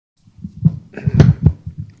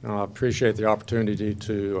I appreciate the opportunity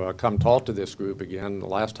to come talk to this group again. The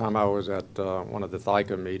last time I was at one of the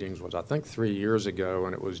ThyCa meetings was, I think, 3 years ago,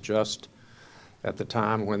 and it was just at the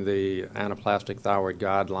time when the Anaplastic Thyroid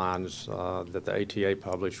guidelines that the ATA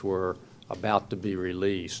published were about to be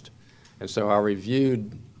released. And so I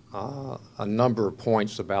reviewed a number of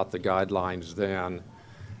points about the guidelines then,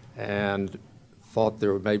 and thought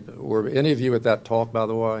there were any of you at that talk, by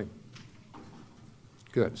the way?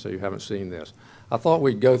 Good, so you haven't seen this. I thought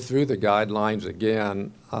we'd go through the guidelines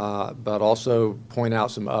again, but also point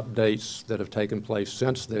out some updates that have taken place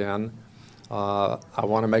since then. I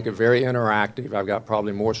want to make it very interactive. I've got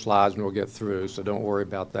probably more slides than we'll get through, so don't worry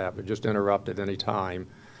about that, but just interrupt at any time.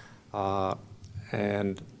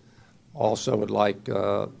 And also would like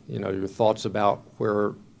your thoughts about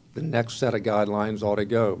where the next set of guidelines ought to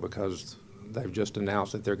go, because they've just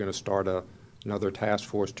announced that they're going to start another task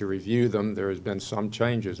force to review them. There has been some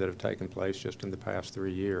changes that have taken place just in the past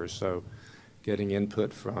 3 years. So getting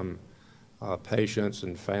input from patients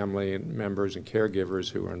and family members and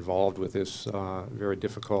caregivers who are involved with this very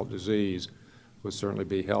difficult disease would certainly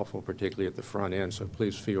be helpful, particularly at the front end. So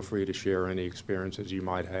please feel free to share any experiences you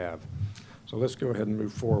might have. So let's go ahead and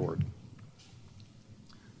move forward.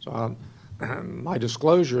 So my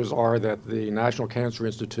disclosures are that the National Cancer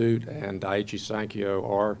Institute and Daiichi Sankyo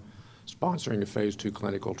are sponsoring a phase 2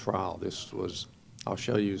 clinical trial. I'll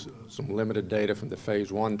show you some limited data from the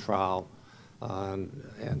phase 1 trial,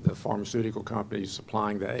 and the pharmaceutical companies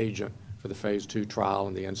supplying the agent for the phase 2 trial,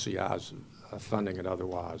 and the NCI's funding it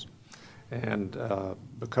otherwise. And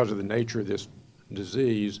because of the nature of this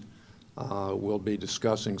disease, we'll be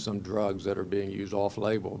discussing some drugs that are being used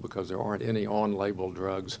off-label, because there aren't any on-label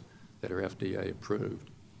drugs that are FDA approved.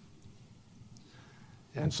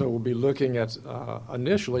 And so we'll be looking at,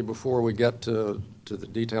 initially, before we get to the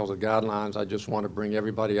details of guidelines, I just want to bring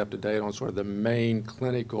everybody up to date on sort of the main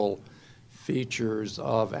clinical features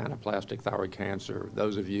of anaplastic thyroid cancer.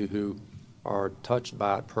 Those of you who are touched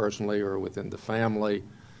by it personally or within the family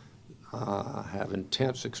have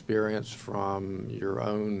intense experience from your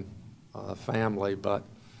own family, but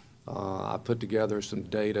I put together some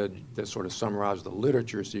data that sort of summarizes the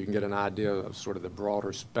literature so you can get an idea of sort of the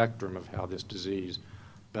broader spectrum of how this disease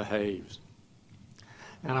behaves.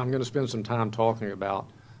 And I'm going to spend some time talking about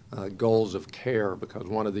goals of care, because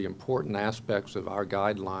one of the important aspects of our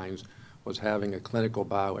guidelines was having a clinical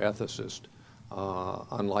bioethicist.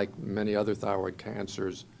 Unlike many other thyroid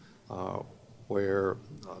cancers where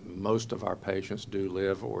most of our patients do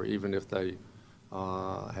live, or even if they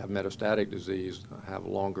have metastatic disease, have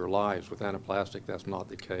longer lives. With anaplastic, that's not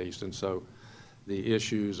the case. And so the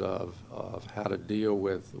issues of how to deal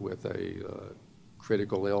with a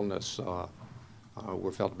critical illness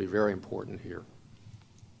were felt to be very important here.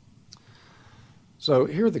 So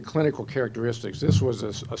here are the clinical characteristics. This was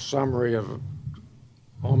a summary of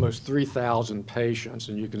almost 3,000 patients,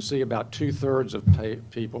 and you can see about 2/3 of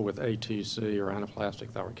people with ATC, or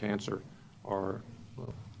anaplastic thyroid cancer, are,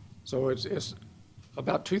 so it's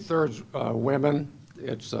about 2/3 women.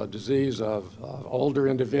 It's a disease of older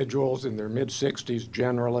individuals in their mid-60s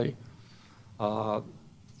generally. The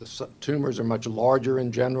tumors are much larger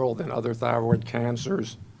in general than other thyroid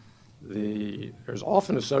cancers. There's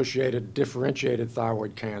often associated differentiated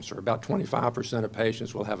thyroid cancer. About 25% of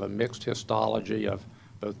patients will have a mixed histology of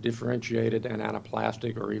both differentiated and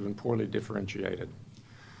anaplastic, or even poorly differentiated.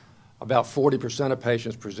 About 40% of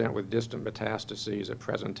patients present with distant metastases at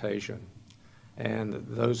presentation. And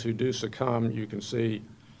those who do succumb, you can see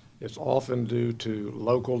it's often due to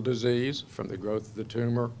local disease from the growth of the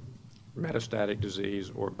tumor, metastatic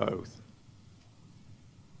disease, or both.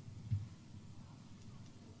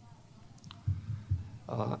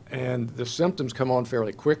 And the symptoms come on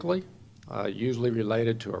fairly quickly, usually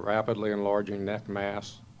related to a rapidly enlarging neck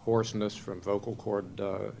mass, hoarseness from vocal cord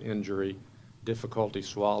injury, difficulty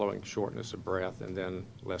swallowing, shortness of breath, and then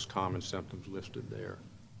less common symptoms listed there.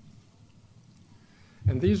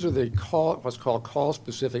 And these are what's called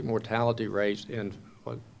cause-specific mortality rates in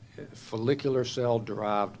follicular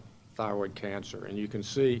cell-derived thyroid cancer. And you can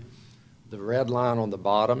see the red line on the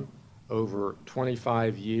bottom. Over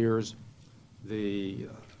 25 years, the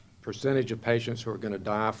percentage of patients who are going to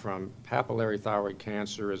die from papillary thyroid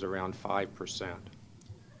cancer is around 5%.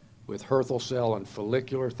 With Hürthle cell and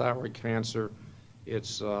follicular thyroid cancer,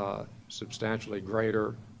 it's substantially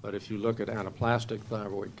greater. But if you look at anaplastic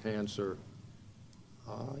thyroid cancer,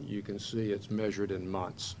 you can see it's measured in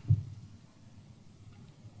months.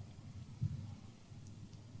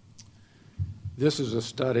 This is a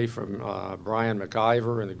study from Brian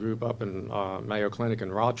McIver and the group up in Mayo Clinic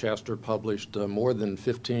in Rochester, published more than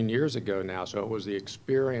 15 years ago now. So it was the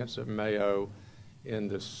experience of Mayo in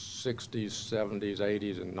the 60s, 70s,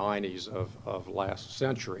 80s, and 90s of last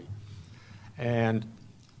century. And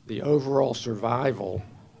the overall survival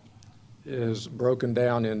is broken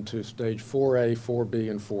down into stage 4A,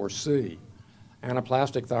 4B, and 4C.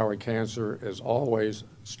 Anaplastic thyroid cancer is always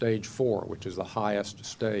stage 4, which is the highest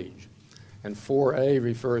stage. And 4A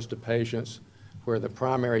refers to patients where the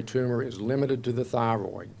primary tumor is limited to the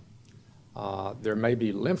thyroid. There may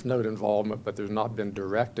be lymph node involvement, but there's not been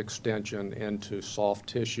direct extension into soft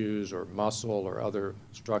tissues or muscle or other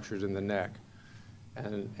structures in the neck.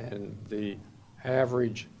 And the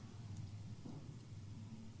average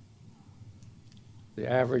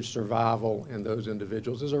survival in those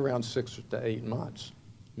individuals is around 6 to 8 months,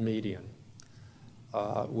 median.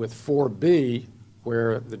 With 4B,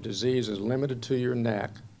 where the disease is limited to your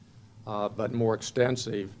neck, but more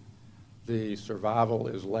extensive, the survival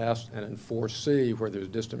is less, and in 4C, where there's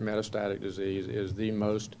distant metastatic disease, is the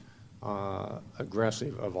most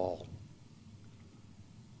aggressive of all.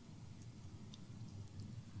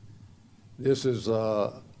 This is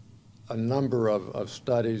a number of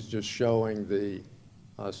studies just showing the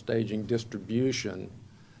staging distribution.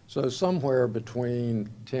 So somewhere between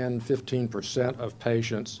 10–15% of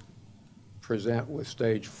patients present with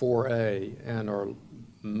stage 4A and are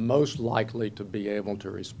most likely to be able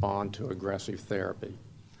to respond to aggressive therapy.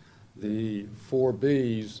 The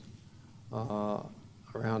 4Bs,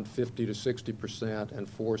 around 50 to 60%, and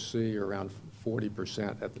 4C around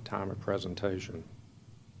 40% at the time of presentation.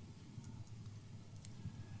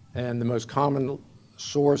 And the most common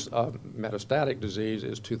source of metastatic disease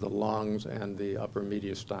is to the lungs and the upper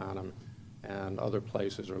mediastinum, and other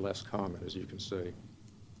places are less common, as you can see.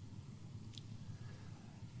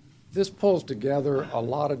 This pulls together a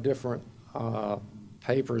lot of different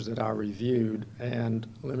papers that I reviewed, and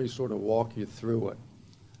let me sort of walk you through it.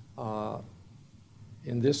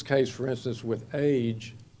 In this case, for instance, with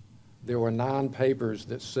age, there were 9 papers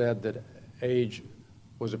that said that age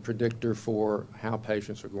was a predictor for how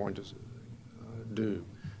patients are going to do.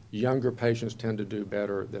 Younger patients tend to do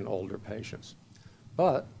better than older patients.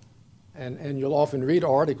 But, and you'll often read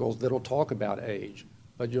articles that'll talk about age,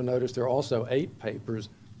 but you'll notice there are also 8 papers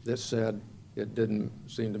that said it didn't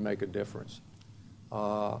seem to make a difference.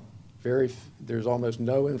 There's almost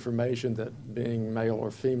no information that being male or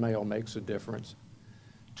female makes a difference.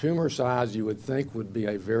 Tumor size, you would think, would be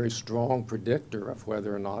a very strong predictor of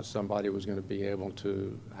whether or not somebody was going to be able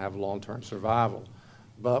to have long-term survival.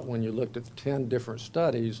 But when you looked at 10 different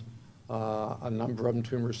studies, a number of them,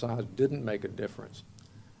 tumor size didn't make a difference.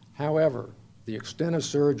 However, the extent of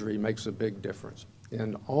surgery makes a big difference.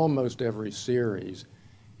 In almost every series,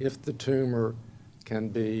 if the tumor can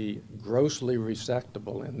be grossly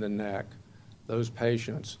resectable in the neck, those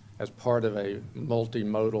patients, as part of a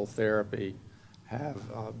multimodal therapy, have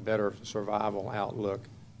a better survival outlook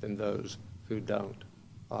than those who don't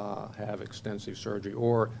have extensive surgery,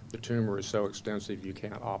 or the tumor is so extensive you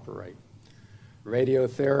can't operate.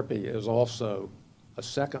 Radiotherapy is also a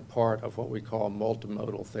second part of what we call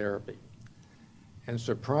multimodal therapy. And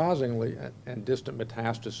surprisingly, and distant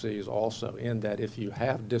metastases also, in that if you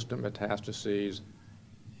have distant metastases,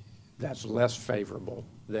 that's less favorable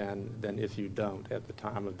than if you don't at the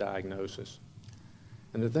time of diagnosis.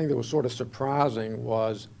 And the thing that was sort of surprising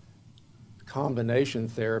was combination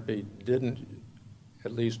therapy didn't,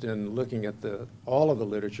 at least in looking at all of the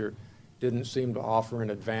literature, didn't seem to offer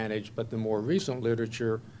an advantage, but the more recent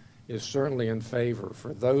literature is certainly in favor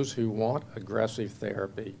for those who want aggressive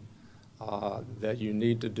therapy, that you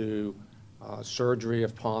need to do surgery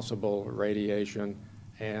if possible, radiation,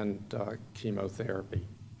 and chemotherapy.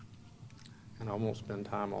 And I won't spend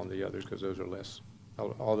time on the others because those are less,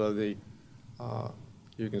 although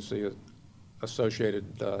you can see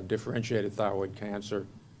associated differentiated thyroid cancer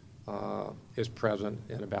is present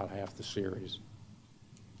in about half the series.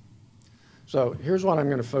 So here's what I'm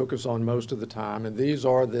going to focus on most of the time, and these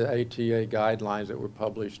are the ATA guidelines that were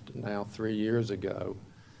published now 3 years ago.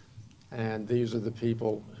 And these are the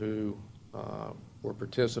people who were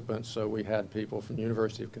participants. So we had people from the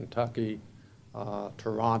University of Kentucky,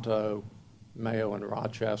 Toronto, Mayo and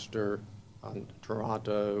Rochester,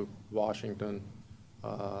 Toronto, Washington,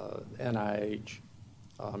 NIH,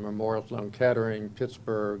 Memorial Sloan Kettering,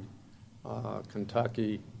 Pittsburgh,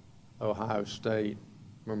 Kentucky, Ohio State,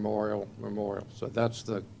 Memorial. So that's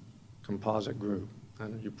the composite group.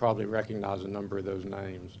 And you probably recognize a number of those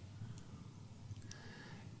names.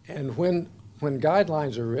 And when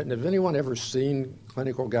guidelines are written, have anyone ever seen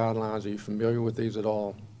clinical guidelines? Are you familiar with these at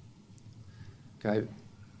all? Okay.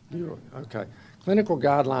 Okay. Clinical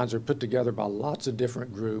guidelines are put together by lots of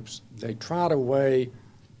different groups. They try to weigh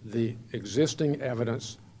the existing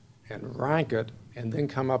evidence and rank it and then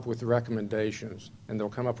come up with recommendations. And they'll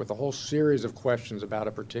come up with a whole series of questions about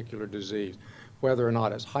a particular disease, whether or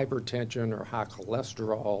not it's hypertension or high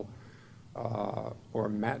cholesterol or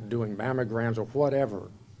doing mammograms or whatever.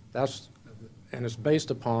 And it's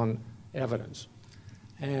based upon evidence.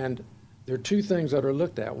 And there are two things that are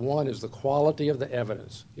looked at. One is the quality of the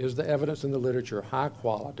evidence. Is the evidence in the literature high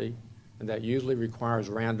quality? And that usually requires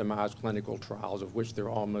randomized clinical trials, of which there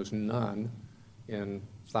are almost none in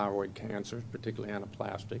thyroid cancers, particularly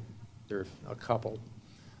anaplastic. There are a couple.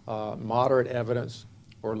 Moderate evidence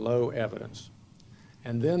or low evidence.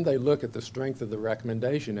 And then they look at the strength of the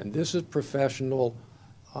recommendation. And this is professional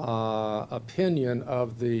opinion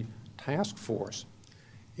of the task force.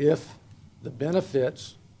 If the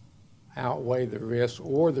benefits outweigh the risks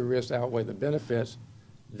or the risks outweigh the benefits,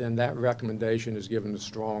 then that recommendation is given a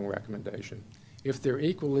strong recommendation. If they're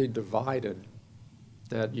equally divided,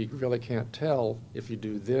 that you really can't tell if you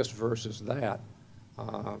do this versus that,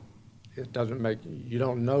 it doesn't make, you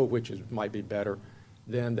don't know which might be better,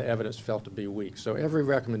 then the evidence felt to be weak. So every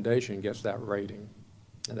recommendation gets that rating,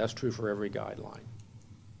 and that's true for every guideline.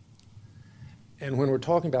 And when we're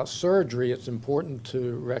talking about surgery, it's important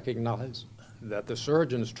to recognize that the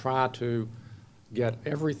surgeons try to get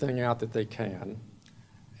everything out that they can,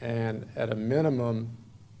 and at a minimum,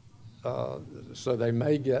 so they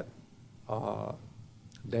may get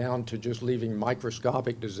down to just leaving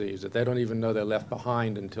microscopic disease that they don't even know they left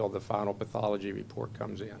behind until the final pathology report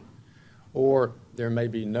comes in. Or there may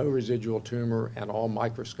be no residual tumor and all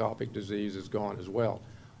microscopic disease is gone as well.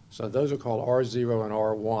 So those are called R0 and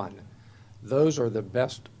R1. Those are the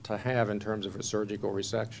best to have in terms of a surgical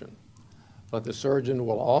resection. But the surgeon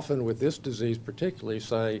will often, with this disease particularly,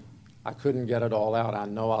 say, I couldn't get it all out, I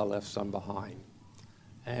know I left some behind.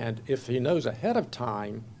 And if he knows ahead of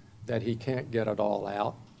time that he can't get it all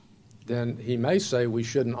out, then he may say we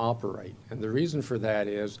shouldn't operate. And the reason for that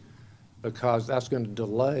is because that's going to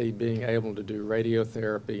delay being able to do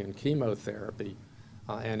radiotherapy and chemotherapy.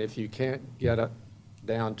 And if you can't get it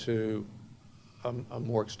down to a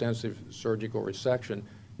more extensive surgical resection,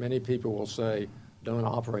 many people will say, don't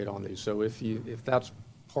operate on these. So if that's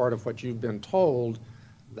part of what you've been told,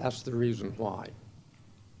 that's the reason why.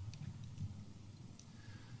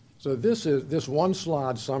 So this one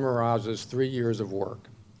slide summarizes 3 years of work,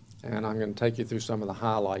 and I'm going to take you through some of the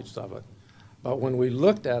highlights of it. But when we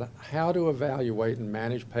looked at how to evaluate and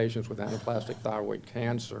manage patients with anaplastic thyroid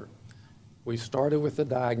cancer, we started with the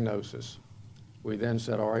diagnosis. We then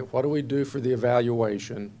said, all right, what do we do for the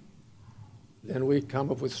evaluation? Then we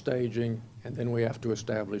come up with staging, and then we have to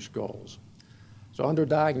establish goals. So under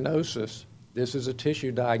diagnosis, this is a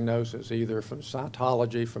tissue diagnosis, either from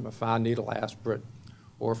cytology, from a fine needle aspirate,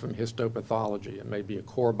 or from histopathology. It may be a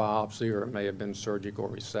core biopsy, or it may have been surgical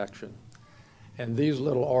resection. And these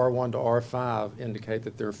little R1 to R5 indicate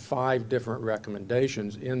that there are 5 different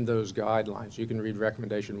recommendations in those guidelines. You can read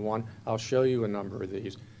recommendation 1. I'll show you a number of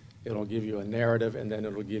these. It'll give you a narrative, and then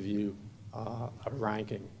it'll give you a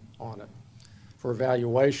ranking on it. For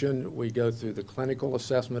evaluation, we go through the clinical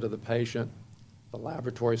assessment of the patient, the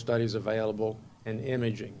laboratory studies available, and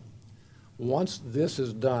imaging. Once this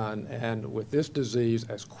is done, and with this disease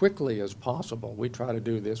as quickly as possible, we try to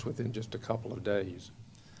do this within just a couple of days.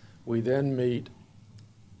 We then meet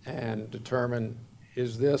and determine,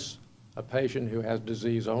 is this a patient who has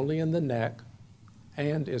disease only in the neck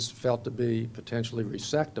and is felt to be potentially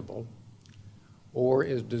resectable, or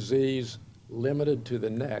is disease limited to the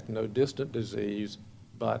neck, no distant disease,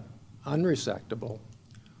 but unresectable,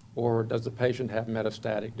 or does the patient have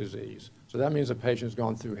metastatic disease? So that means the patient's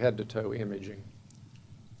gone through head-to-toe imaging.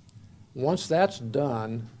 Once that's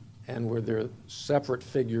done, and where there are separate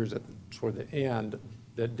figures toward the end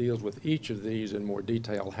that deals with each of these in more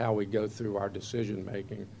detail, how we go through our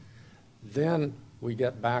decision-making, then we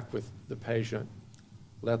get back with the patient,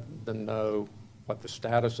 let them know what the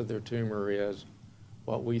status of their tumor is,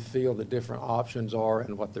 what we feel the different options are,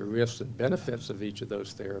 and what the risks and benefits of each of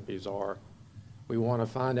those therapies are. We want to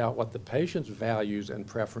find out what the patient's values and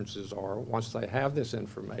preferences are once they have this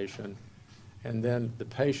information, and then the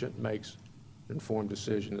patient makes informed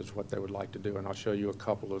decision as what they would like to do. And I'll show you a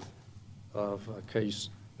couple of case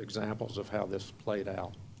examples of how this played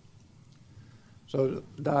out. So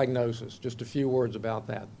diagnosis, just a few words about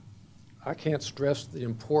that. I can't stress the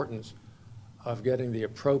importance of getting the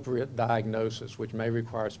appropriate diagnosis, which may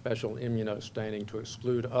require special immunostaining to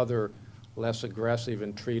exclude other less aggressive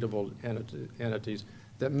and treatable entities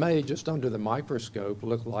that may, just under the microscope,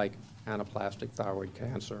 look like anaplastic thyroid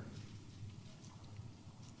cancer.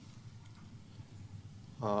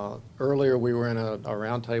 Earlier we were in a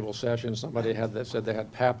roundtable session. Somebody said they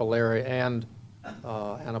had papillary and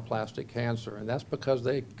anaplastic cancer, and that's because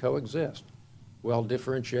they coexist. Well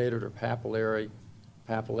differentiated or papillary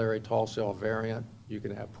tall cell variant. You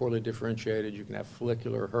can have poorly differentiated, you can have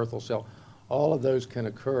follicular Hürthle cell. All of those can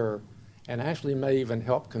occur and actually may even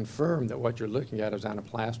help confirm that what you're looking at is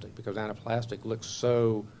anaplastic, because anaplastic looks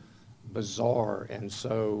so bizarre and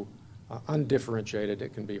so undifferentiated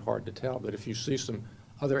it can be hard to tell. But if you see some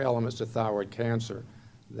other elements of thyroid cancer,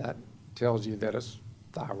 that tells you that it's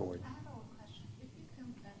thyroid. I have a question. If you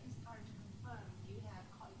can, it's hard to confirm, you have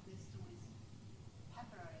coexist with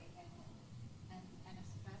papillary and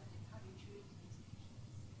anaplastic. How do you treat these patients?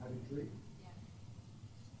 How do you treat? Yeah.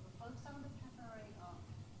 Focus on the papillary or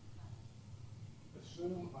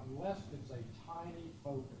Assume, unless it's a tiny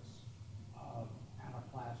focus of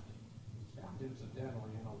anaplastic, it's found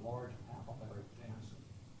incidentally in a large papillary cancer,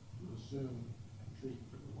 you assume and treat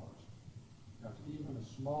for the worst. Because even a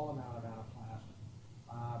small amount of anaplastic,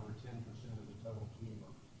 5 or 10% of the total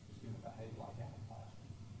tumor, is going to behave like anaplastic.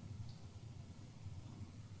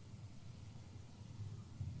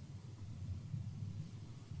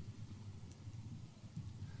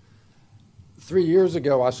 Three years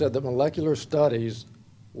ago, I said that molecular studies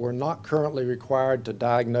were not currently required to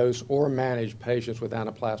diagnose or manage patients with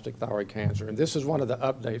anaplastic thyroid cancer. And this is one of the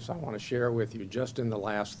updates I want to share with you just in the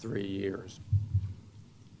last 3 years.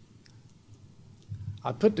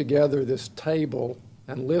 I put together this table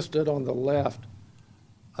and listed on the left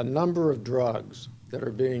a number of drugs that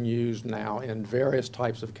are being used now in various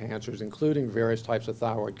types of cancers, including various types of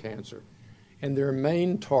thyroid cancer. And their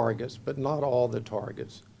main targets, but not all the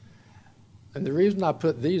targets. And the reason I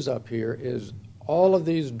put these up here is all of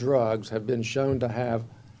these drugs have been shown to have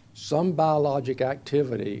some biologic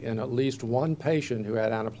activity in at least one patient who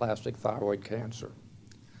had anaplastic thyroid cancer.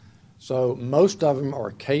 So most of them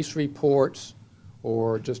are case reports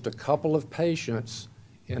or just a couple of patients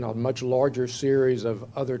in a much larger series of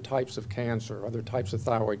other types of cancer, other types of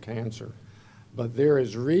thyroid cancer. But there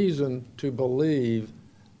is reason to believe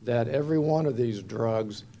that every one of these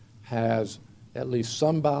drugs has at least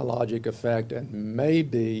some biologic effect and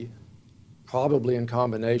maybe, probably in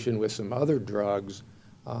combination with some other drugs,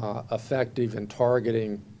 effective in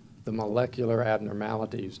targeting the molecular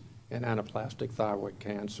abnormalities in anaplastic thyroid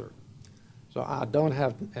cancer. So I don't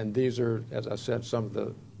have, and these are, as I said, some of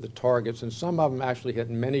the targets, and some of them actually hit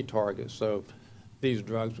many targets. So these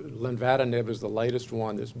drugs, lenvatinib is the latest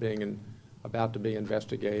one that's about to be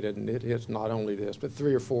investigated, and it hits not only this, but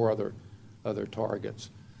 3 or 4 other targets.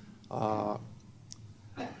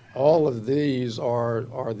 All of these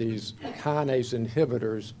are these kinase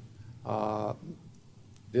inhibitors.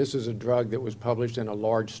 This is a drug that was published in a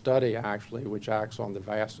large study, actually, which acts on the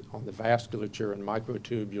vasculature and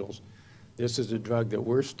microtubules. This is a drug that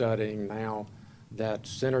we're studying now that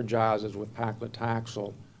synergizes with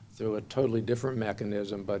paclitaxel through a totally different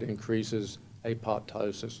mechanism, but increases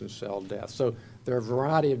apoptosis and cell death. So there are a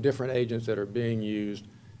variety of different agents that are being used,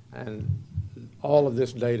 and all of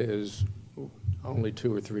this data is only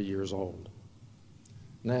 2 or 3 years old.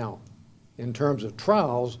 Now, in terms of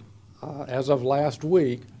trials, as of last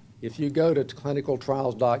week, if you go to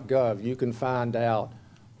clinicaltrials.gov, you can find out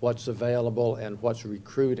what's available and what's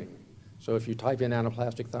recruiting. So if you type in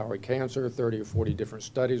anaplastic thyroid cancer, 30 or 40 different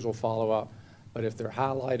studies will follow up. But if they're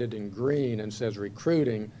highlighted in green and says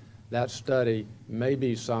recruiting, that study may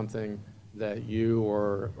be something that you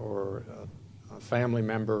or a family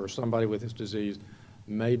member or somebody with this disease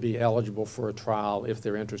may be eligible for a trial if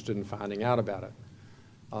they're interested in finding out about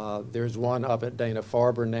it. There's one up at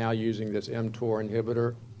Dana-Farber now using this mTOR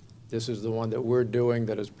inhibitor. This is the one that we're doing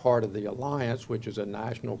that is part of the Alliance, which is a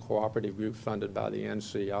national cooperative group funded by the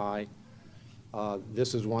NCI.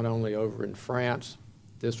 This is one only over in France.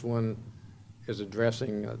 This one is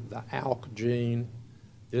addressing the ALK gene.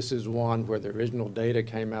 This is one where the original data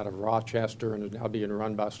came out of Rochester and is now being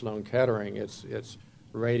run by Sloan Kettering. It's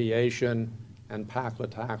radiation and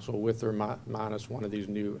paclitaxel with or minus one of these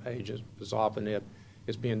new agents, pazopanib.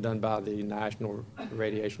 It's being done by the National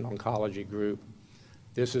Radiation Oncology Group.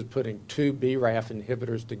 This is putting 2 BRAF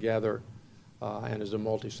inhibitors together and is a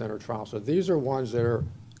multi-center trial. So these are ones that are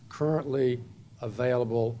currently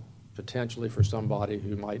available potentially for somebody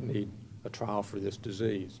who might need a trial for this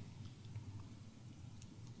disease.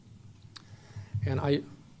 And I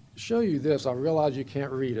show you this. I realize you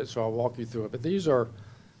can't read it, so I'll walk you through it. But these are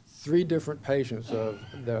 3 different patients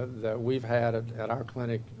that we've had at our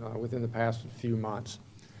clinic within the past few months.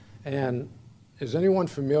 And is anyone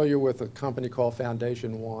familiar with a company called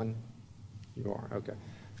Foundation One? You are, okay.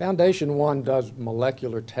 Foundation One does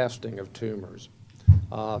molecular testing of tumors.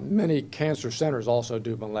 Many cancer centers also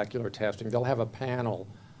do molecular testing. They'll have a panel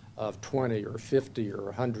of 20 or 50 or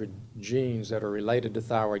 100 genes that are related to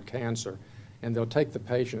thyroid cancer, and they'll take the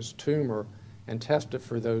patient's tumor and test it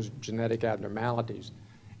for those genetic abnormalities.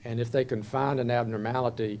 And if they can find an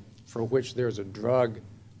abnormality for which there's a drug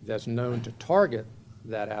that's known to target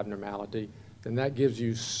that abnormality, then that gives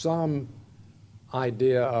you some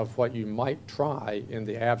idea of what you might try in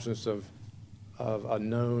the absence of a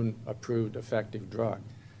known approved effective drug.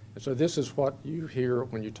 And so this is what you hear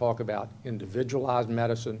when you talk about individualized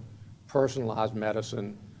medicine, personalized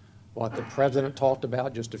medicine, what the president talked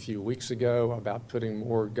about just a few weeks ago about putting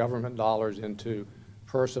more government dollars into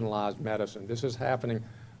personalized medicine. This is happening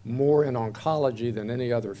more in oncology than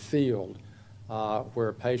any other field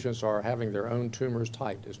where patients are having their own tumors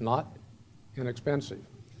typed. It's not inexpensive.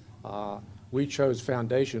 We chose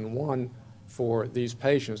Foundation One for these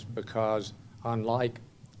patients because unlike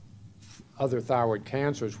other thyroid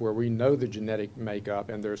cancers where we know the genetic makeup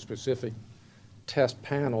and there are specific test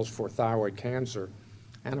panels for thyroid cancer,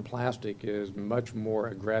 anaplastic is much more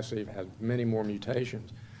aggressive, has many more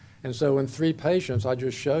mutations. And so in 3 patients, I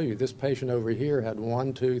just show you, this patient over here had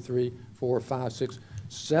 1, 2, 3, 4, 5, 6,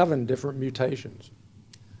 7 different mutations.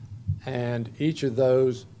 And each of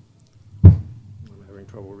those, I'm having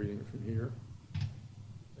trouble reading it from here,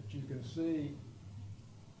 but you can see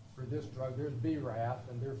for this drug, there's BRAF,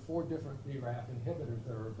 and there are 4 different BRAF inhibitors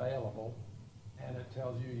that are available, and it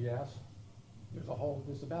tells you, yes,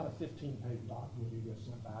 there's about a 15-page document you get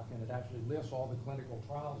sent back, and it actually lists all the clinical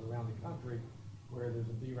trials around the country where there's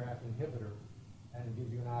a BRAF inhibitor, and it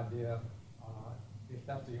gives you an idea if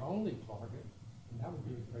that's the only target, then that would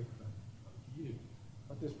be a great thing to use.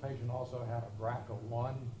 But this patient also had a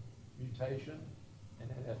BRCA1 mutation, and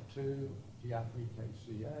NF2,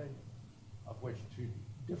 PI3KCA, of which 2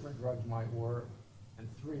 different drugs might work, and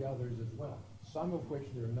 3 others as well, some of which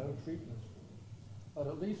there are no treatments for. But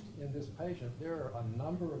at least in this patient, there are a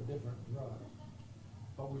number of different drugs,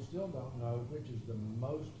 but we still don't know which is the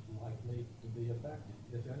most likely to be effective,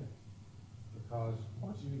 if any. Because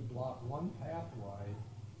once you block one pathway,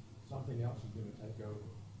 something else is going to take over.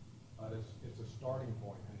 But it's a starting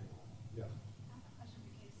point anyway. Yes? I have a question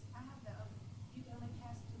because I have you can only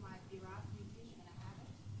test to my BRAF mutation and I have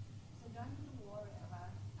it. So don't you worry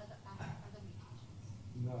about other mutations?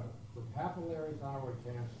 No. For papillary thyroid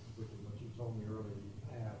cancer, which is what you told me earlier you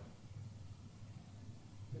have,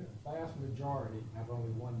 the vast majority have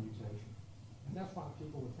only 1 mutation. And that's why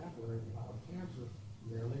people with papillary thyroid cancer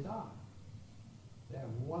rarely die. They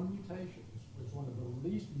have 1 mutation. It's one of the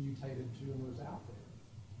least mutated tumors out there.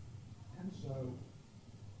 And so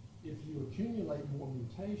if you accumulate more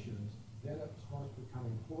mutations, then it starts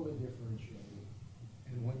becoming poorly differentiated.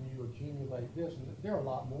 And when you accumulate this, and there are a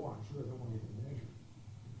lot more, I'm sure, that won't even measure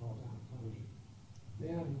because anaplastic,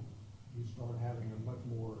 then you start having a much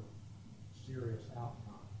more serious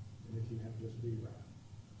outcome than if you have just BRAF.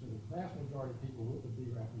 So the vast majority of people with the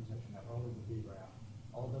BRAF mutation have only the BRAF,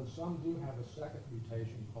 although some do have a second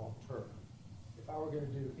mutation called TERT. If I were going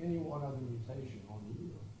to do any one other mutation on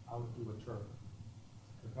you, I would do a TERT,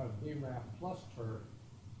 because BRAF plus TERT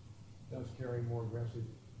does carry more aggressive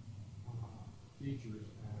features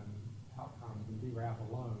and outcomes than BRAF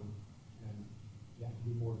alone, and you have to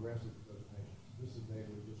be more aggressive for those patients. This is data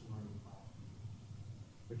we're just learning about.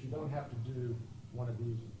 But you don't have to do one of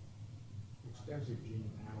these extensive gene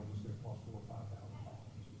panels that's going to cost $4,000 or $5,000.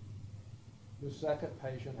 The second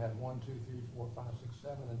patient had 1, 2, 3, 4, 5, 6,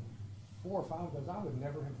 7, and 4 or 5 of those I would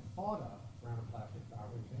never have thought of for anaplastic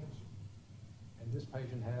thyroid cancer. And this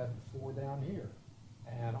patient had 4 down here.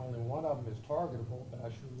 And only one of them is targetable, but I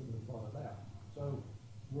sure wouldn't have thought of that. So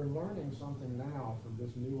we're learning something now from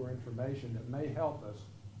this newer information that may help us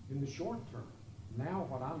in the short term. Now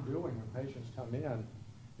what I'm doing when patients come in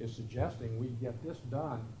is suggesting we get this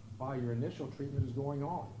done while your initial treatment is going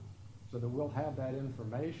on, so that we'll have that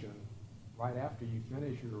information right after you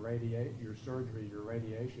finish your surgery, your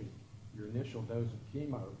radiation, your initial dose of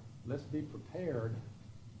chemo. Let's be prepared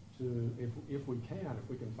to, if we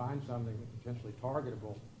can find something that's potentially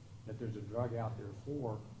targetable, that there's a drug out there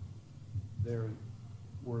for,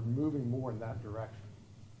 we're moving more in that direction.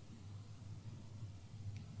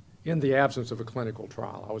 In the absence of a clinical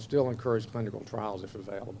trial, I would still encourage clinical trials if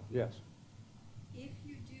available. Yes? If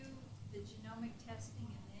you do the genomic testing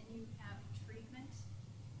and then you have treatment,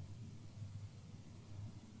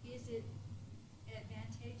 is it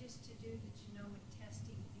advantageous to do the genomic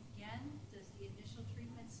testing again? Does the initial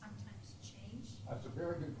treatment sometimes change? That's a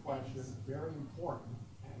very good question, very important,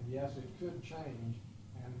 and yes, it could change,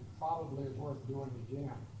 and probably worth doing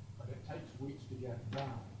again, but it takes weeks to get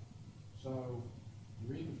done. So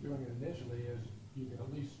the reason for doing it initially is you can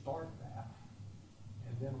at least start that,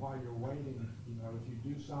 and then while you're waiting, you know, if you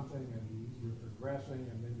do something and you're progressing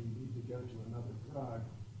and then you need to go to another drug,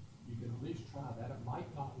 you can at least try that. It might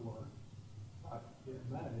not work, but it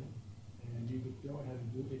may. And you could go ahead and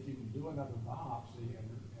do, if you can do another biopsy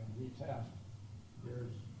and retest,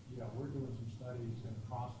 there's, you know, we're doing some studies in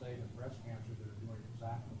prostate and breast cancer that are doing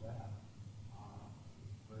exactly that.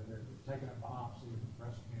 Where they're taking a biopsy of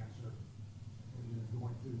breast cancer and they're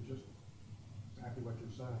going through just exactly what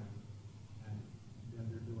you're saying, and then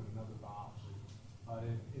they're doing another biopsy. But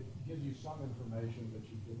it gives you some information that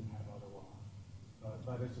you didn't have otherwise.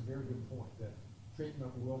 But it's a very good point that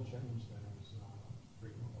treatment will change things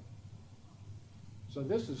frequently. So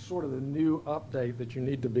this is sort of the new update that you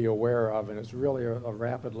need to be aware of, and it's really a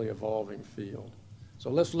rapidly evolving field. So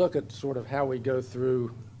let's look at sort of how we go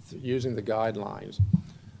through using the guidelines.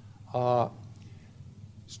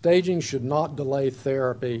 Staging should not delay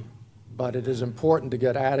therapy, but it is important to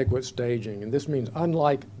get adequate staging. And this means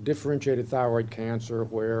unlike differentiated thyroid cancer,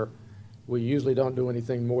 where we usually don't do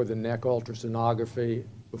anything more than neck ultrasonography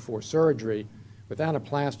before surgery, with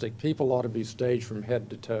anaplastic, people ought to be staged from head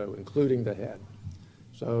to toe, including the head.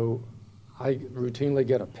 So I routinely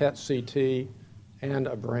get a PET CT and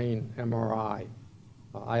a brain MRI.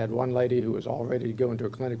 I had one lady who was all ready to go into a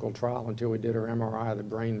clinical trial until we did her MRI of the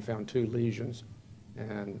brain and found 2 lesions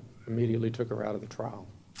and immediately took her out of the trial.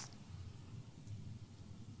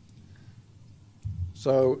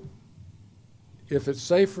 So if it's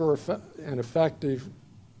safer and effective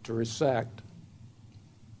to resect,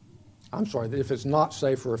 if it's not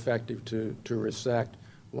safe or effective to resect,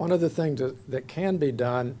 one of the things that can be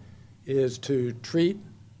done is to treat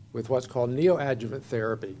with what's called neoadjuvant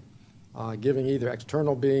therapy, giving either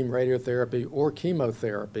external beam radiotherapy or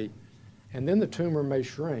chemotherapy, and then the tumor may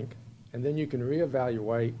shrink, and then you can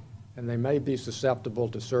reevaluate, and they may be susceptible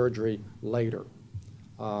to surgery later.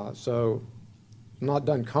 So not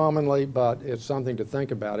done commonly, but it's something to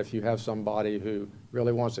think about if you have somebody who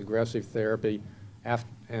really wants aggressive therapy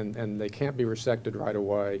and they can't be resected right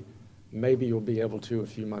away. Maybe you'll be able to a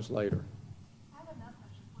few months later. I have another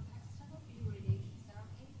question. For external beam radiation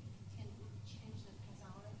therapy, can it change the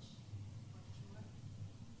pathology of the tumor?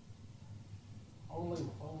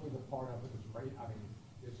 Only the part of it is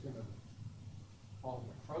it's going to cause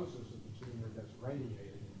necrosis of the tumor that's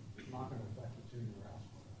radiating. It's not going to affect the tumor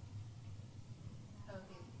elsewhere.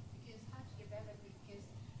 Okay, because how to get better? Because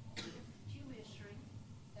if the tumor is shrink,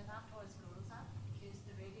 then afterwards grows up because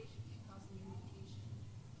the radiation can cause new mutation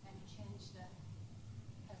and change the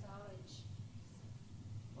pathology.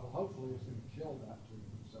 Well, hopefully it's going to kill that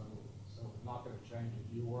tumor, so it's not going to change it.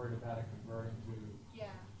 You worried about it converting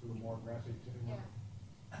to a more aggressive tumor?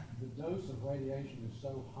 Yeah. The dose of radiation is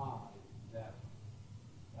so high that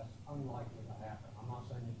that's unlikely to happen. I'm not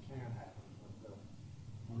saying it can happen, but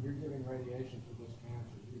when you're giving radiation for this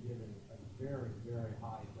cancer, you're giving a very, very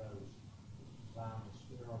high dose that's designed to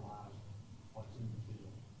sterilize what's in the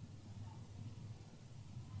field.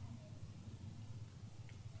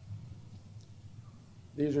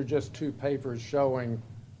 These are just 2 papers showing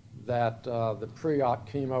that the pre-op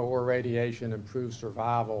chemo or radiation improved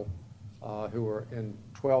survival who were in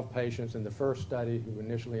 12 patients in the first study who were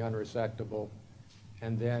initially unresectable.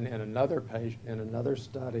 And then in another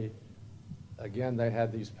study, again, they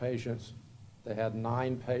had these patients. They had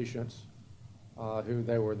 9 patients who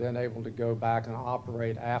they were then able to go back and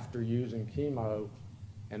operate after using chemo,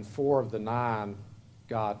 and 4 of the 9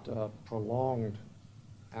 got prolonged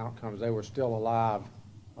outcomes. They were still alive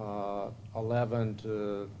 11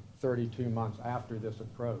 to 32 months after this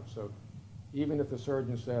approach. So even if the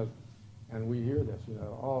surgeon says, and we hear this, you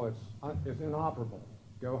know, oh, it's inoperable,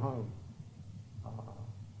 go home.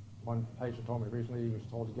 One patient told me recently he was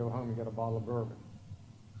told to go home and get a bottle of bourbon.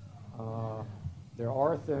 There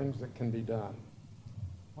are things that can be done.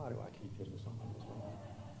 Why do I keep hitting something that's wrong?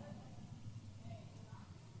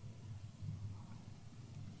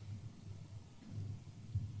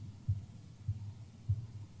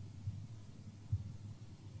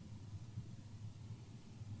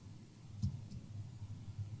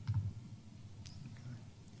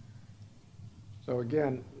 So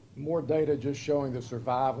again, more data just showing the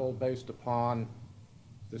survival based upon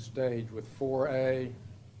the stage. With 4A,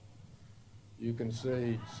 you can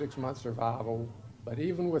see 6-month survival, but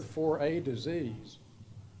even with 4A disease,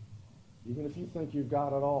 even if you think you've got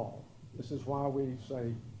it all, this is why we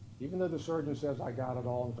say, even though the surgeon says I got it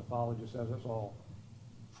all and the pathologist says it's all,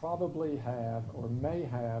 probably have or may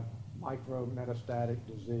have micrometastatic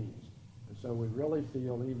disease. And so we really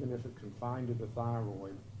feel, even if it's confined to the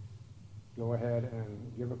thyroid, go ahead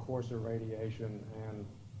and give a course of radiation and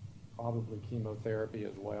probably chemotherapy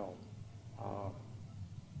as well.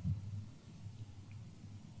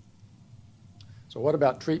 So what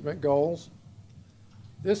about treatment goals?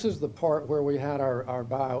 This is the part where we had our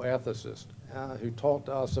bioethicist who talked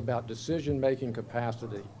to us about decision-making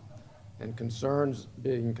capacity and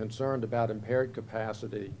being concerned about impaired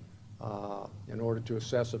capacity in order to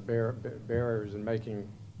assess barriers in making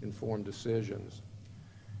informed decisions.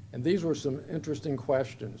 And these were some interesting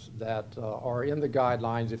questions that are in the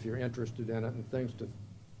guidelines if you're interested in it, and things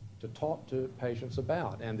to talk to patients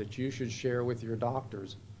about and that you should share with your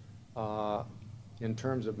doctors in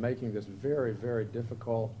terms of making this very, very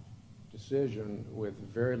difficult decision with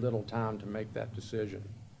very little time to make that decision.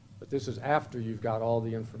 But this is after you've got all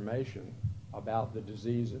the information about the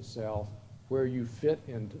disease itself, where you fit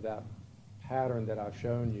into that pattern that I've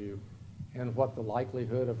shown you, and what the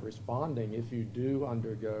likelihood of responding if you do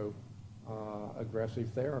undergo aggressive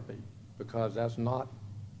therapy, because that's not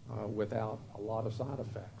without a lot of side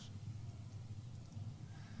effects.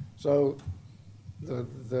 So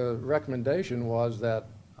the recommendation was that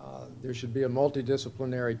there should be a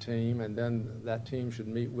multidisciplinary team, and then that team should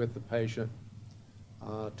meet with the patient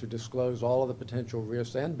to disclose all of the potential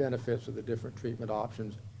risks and benefits of the different treatment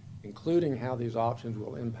options, including how these options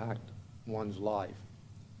will impact one's life.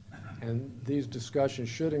 And these discussions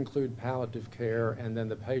should include palliative care, and then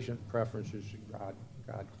the patient preferences should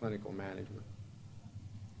guide clinical management.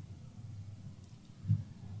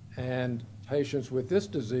 And patients with this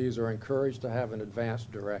disease are encouraged to have an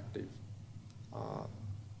advanced directive,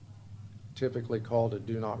 typically called a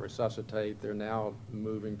do not resuscitate. They're now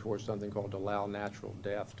moving towards something called allow natural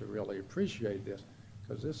death to really appreciate this,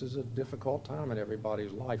 because this is a difficult time in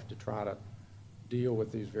everybody's life to try to deal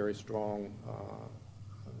with these very strong,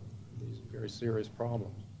 these very serious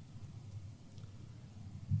problems.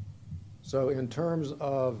 So in terms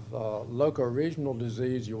of locoregional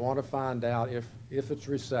disease, you want to find out if it's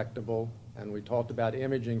resectable, and we talked about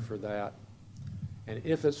imaging for that. And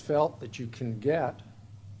if it's felt that you can get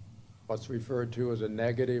what's referred to as a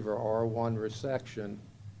negative or R1 resection,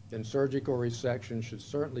 then surgical resection should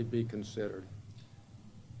certainly be considered.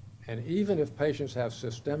 And even if patients have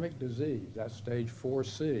systemic disease, that's stage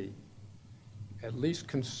 4C, at least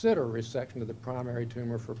consider resection of the primary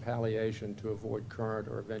tumor for palliation to avoid current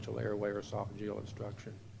or eventual airway or esophageal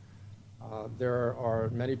obstruction. There are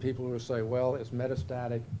many people who say, well, it's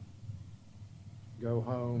metastatic, go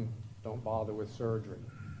home, don't bother with surgery.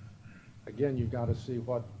 Again, you've got to see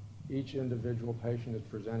what each individual patient is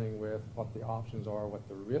presenting with, what the options are, what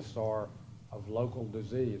the risks are of local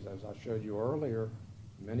disease. As I showed you earlier,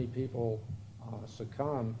 many people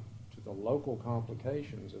succumb to the local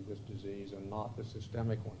complications of this disease and not the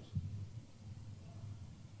systemic ones.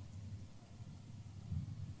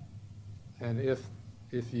 And if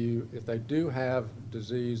they do have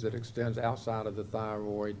disease that extends outside of the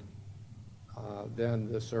thyroid, then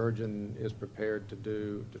the surgeon is prepared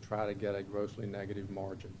to try to get a grossly negative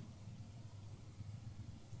margin.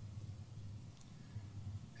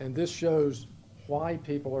 And this shows why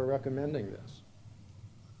people are recommending this.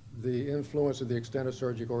 The influence of the extent of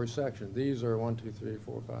surgical resection. These are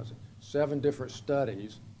 7 different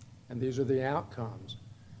studies, and these are the outcomes.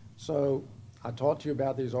 So I talked to you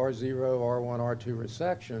about these R0, R1, R2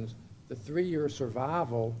 resections. The 3-year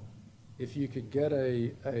survival, if you could get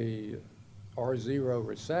a R0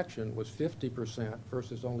 resection, was 50%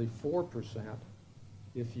 versus only 4%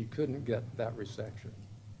 if you couldn't get that resection.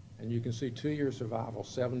 And you can see 2-year survival,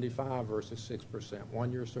 75 versus 6%,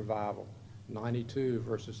 1-year survival, 92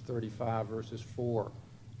 versus 35 versus 4,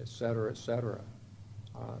 et cetera, et cetera.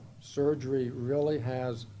 Surgery really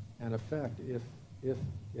has an effect if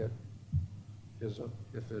it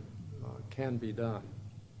can be done.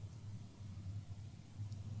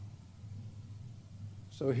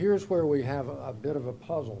 So here's where we have a bit of a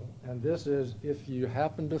puzzle, and this is if you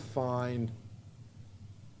happen to find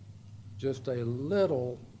just a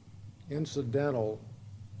little incidental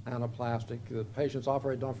anaplastic. The patient's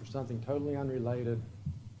operated on for something totally unrelated.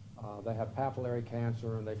 They have papillary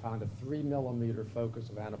cancer, and they find a 3 millimeter focus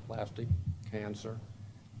of anaplastic cancer.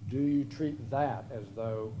 Do you treat that as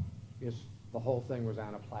though the whole thing was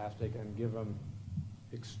anaplastic and give them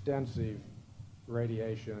extensive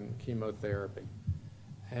radiation chemotherapy?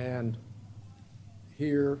 And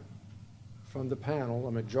here from the panel,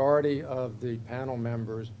 a majority of the panel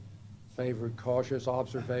members favored cautious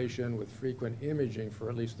observation with frequent imaging for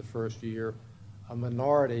at least the first year. A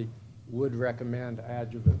minority would recommend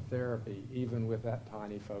adjuvant therapy even with that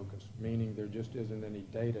tiny focus, meaning there just isn't any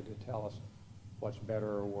data to tell us what's better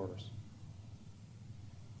or worse.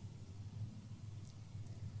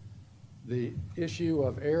 The issue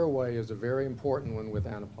of airway is a very important one with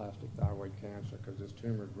anaplastic thyroid cancer because this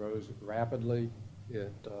tumor grows rapidly.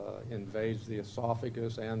 It invades the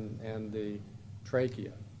esophagus and the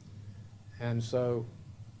trachea. And so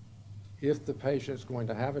if the patient's going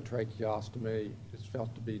to have a tracheostomy, it's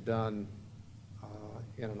felt to be done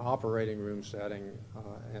in an operating room setting,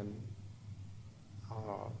 and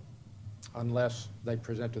unless they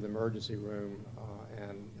present to the emergency room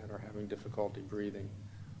and are having difficulty breathing.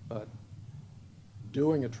 But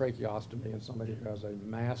doing a tracheostomy in somebody who has a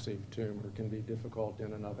massive tumor can be difficult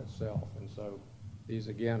in and of itself. And so these,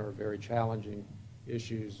 again, are very challenging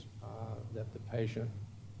issues that the patient,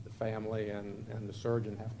 the family, and the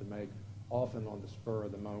surgeon have to make, often on the spur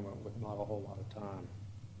of the moment with not a whole lot of time.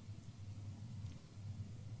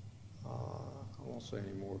 I won't say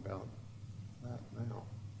any more about that now.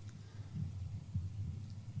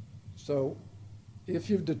 So if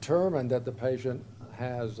you've determined that the patient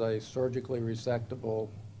has a surgically resectable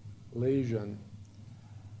lesion,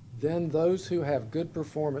 then those who have good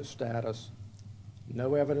performance status,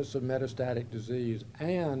 no evidence of metastatic disease,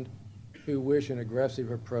 and who wish an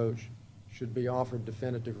aggressive approach should be offered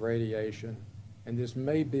definitive radiation. And this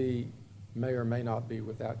may or may not be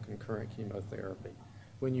without concurrent chemotherapy.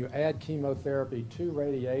 When you add chemotherapy to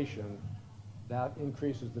radiation, that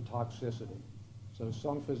increases the toxicity. So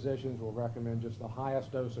some physicians will recommend just the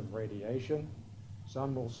highest dose of radiation.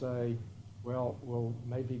 Some will say, well, we'll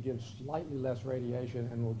maybe give slightly less radiation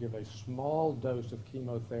and we'll give a small dose of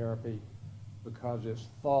chemotherapy because it's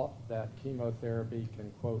thought that chemotherapy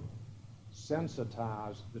can, quote,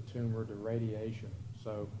 sensitize the tumor to radiation.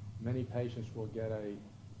 So many patients will get a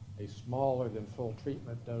smaller than full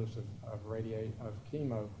treatment dose of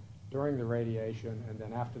chemo during the radiation, and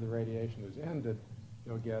then after the radiation is ended,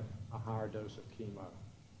 you'll get a higher dose of chemo.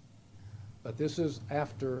 But this is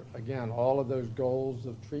after, again, all of those goals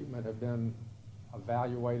of treatment have been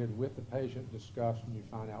evaluated with the patient, discussed, and you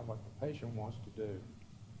find out what the patient wants to do.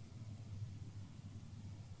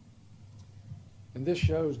 And this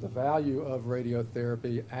shows the value of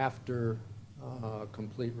radiotherapy after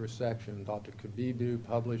complete resection. Dr. Kabibu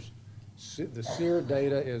published, the SEER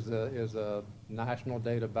data is a national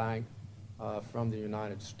data bank from the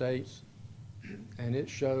United States, and it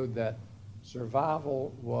showed that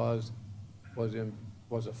survival was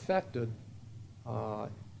affected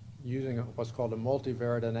using what's called a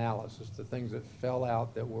multivariate analysis. The things that fell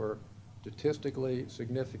out that were statistically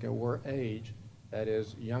significant were age, that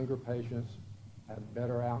is, younger patients had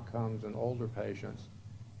better outcomes than older patients,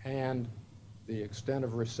 and the extent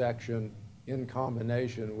of resection in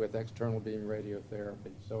combination with external beam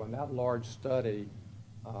radiotherapy. So in that large study,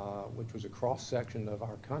 which was a cross-section of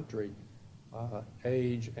our country,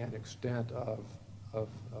 age and extent of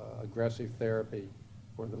aggressive therapy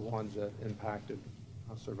were the ones that impacted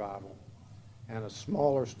survival. And a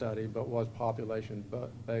smaller study, but was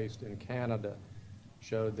population-based in Canada,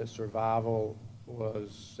 showed that survival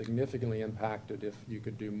was significantly impacted if you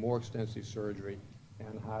could do more extensive surgery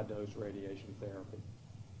and high-dose radiation therapy.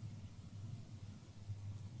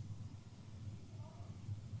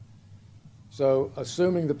 So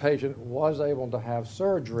assuming the patient was able to have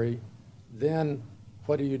surgery, then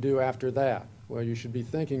what do you do after that? Well, you should be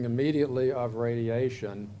thinking immediately of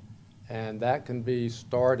radiation, and that can be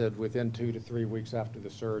started within 2 to 3 weeks after the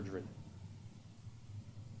surgery.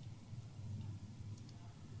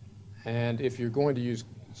 And if you're going to use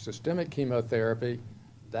systemic chemotherapy,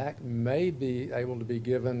 that may be able to be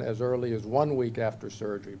given as early as 1 week after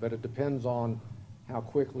surgery, but it depends on how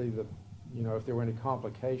quickly if there were any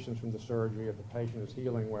complications from the surgery, if the patient is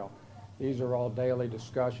healing well. These are all daily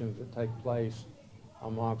discussions that take place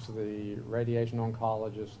amongst the radiation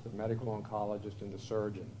oncologist, the medical oncologist, and the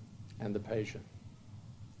surgeon, and the patient.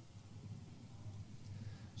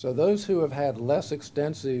 So those who have had less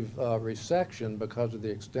extensive resection because of the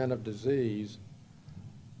extent of disease,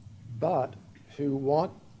 but who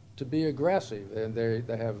want to be aggressive, and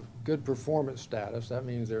they have good performance status, that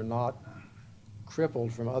means they're not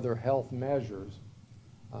crippled from other health measures,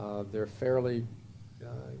 they're fairly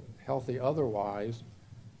healthy otherwise,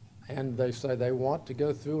 and they say they want to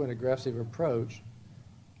go through an aggressive approach.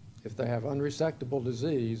 If they have unresectable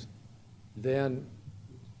disease, then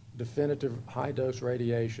definitive high-dose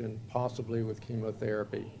radiation, possibly with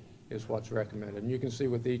chemotherapy, is what's recommended. And you can see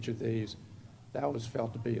with each of these, that was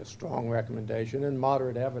felt to be a strong recommendation and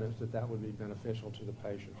moderate evidence that that would be beneficial to the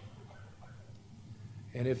patient.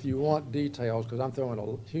 And if you want details, because I'm throwing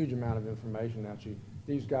a huge amount of information at you,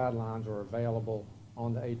 these guidelines are available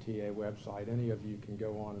on the ATA website. Any of you can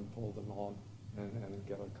go on and pull them on and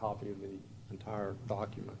get a copy of the entire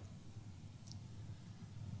document.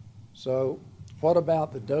 So what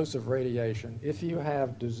about the dose of radiation? If you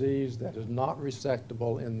have disease that is not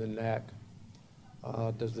resectable in the neck,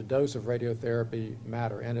 does the dose of radiotherapy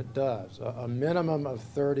matter? And it does. A minimum of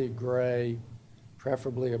 30 gray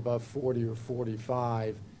preferably above 40 or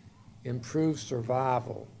 45, improves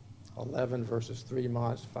survival, 11 versus 3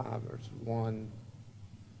 months, 5 versus 1,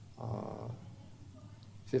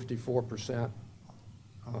 54%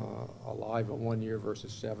 alive at 1 year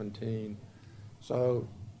versus 17. So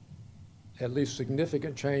at least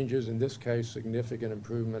significant changes, in this case, significant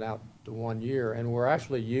improvement out to 1 year. And we're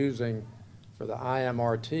actually using, for the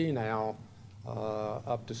IMRT now,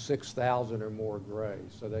 up to 6,000 or more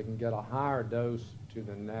grays. So they can get a higher dose to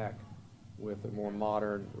the neck with a more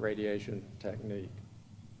modern radiation technique.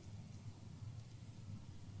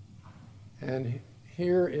 And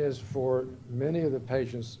here is for many of the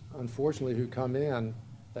patients, unfortunately, who come in,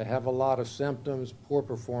 they have a lot of symptoms, poor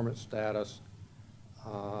performance status.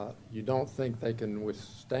 You don't think they can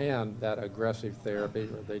withstand that aggressive therapy,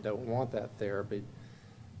 or they don't want that therapy,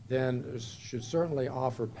 then should certainly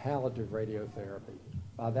offer palliative radiotherapy.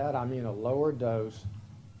 By that I mean a lower dose.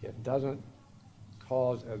 It doesn't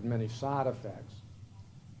cause as many side effects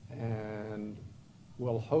and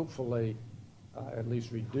will hopefully at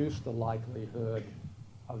least reduce the likelihood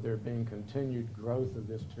of there being continued growth of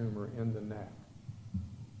this tumor in the neck.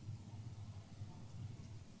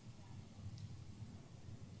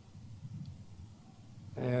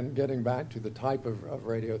 And getting back to the type of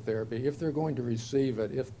radiotherapy, if they're going to receive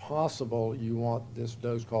it, if possible, you want this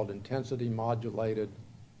dose called intensity modulated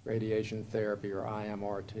radiation therapy, or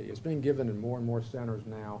IMRT. It's being given in more and more centers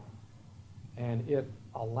now, and it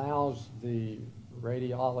allows the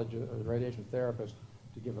radiologist or the radiation therapist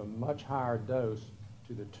to give a much higher dose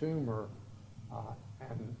to the tumor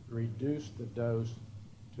and reduce the dose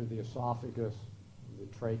to the esophagus, the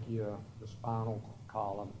trachea, the spinal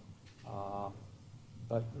column,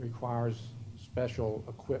 but requires special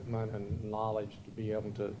equipment and knowledge to be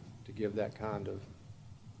able to give that kind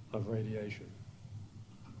of radiation.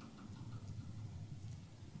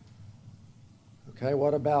 Okay,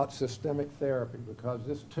 what about systemic therapy? Because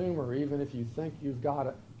this tumor, even if you think you've got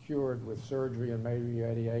it cured with surgery and maybe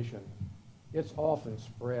radiation, it's often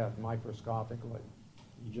spread microscopically.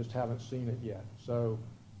 You just haven't seen it yet. So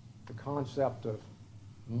the concept of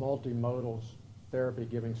multimodal therapy,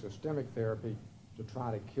 giving systemic therapy to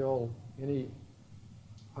try to kill any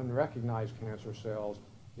unrecognized cancer cells,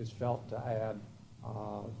 is felt to add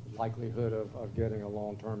likelihood of getting a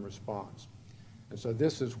long-term response. And so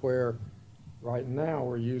this is where right now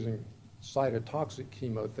we're using cytotoxic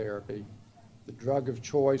chemotherapy. The drug of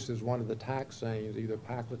choice is one of the taxanes, either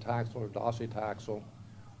paclitaxel or docetaxel,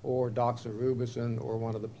 or doxorubicin, or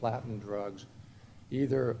one of the platinum drugs,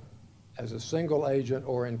 either as a single agent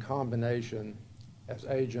or in combination as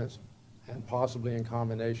agents, and possibly in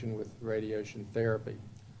combination with radiation therapy.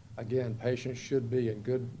 Again, patients should be in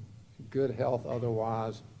good health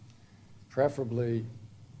otherwise, preferably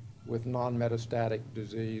with non-metastatic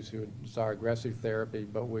disease who desire aggressive therapy,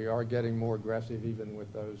 but we are getting more aggressive even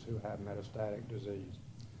with those who have metastatic disease.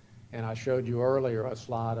 And I showed you earlier a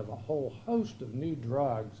slide of a whole host of new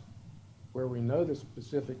drugs where we know the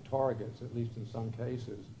specific targets, at least in some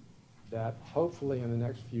cases, that hopefully in the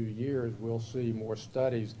next few years we'll see more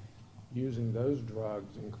studies using those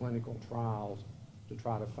drugs in clinical trials to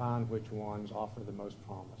try to find which ones offer the most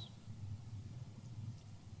promise.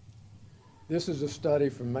 This is a study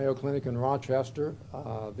from Mayo Clinic in Rochester.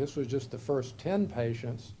 This was just the first 10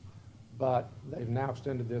 patients, but they've now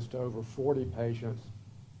extended this to over 40 patients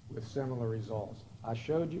with similar results. I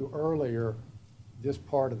showed you earlier this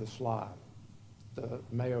part of the slide, the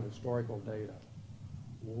Mayo historical data.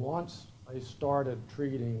 Once they started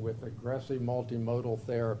treating with aggressive multimodal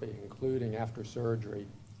therapy, including after surgery,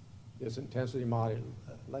 this intensity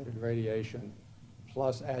modulated radiation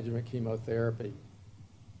plus adjuvant chemotherapy,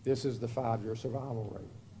 this is the 5-year survival rate.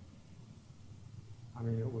 I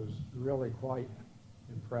mean, it was really quite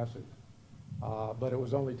impressive. But it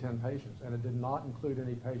was only 10 patients, and it did not include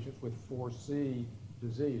any patients with 4C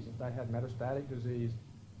disease. If they had metastatic disease,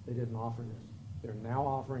 they didn't offer this. They're now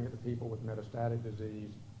offering it to people with metastatic disease,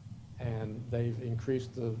 and they've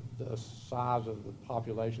increased the size of the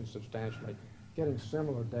population substantially, getting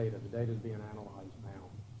similar data. The data is being analyzed now.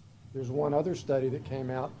 There's one other study that came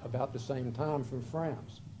out about the same time from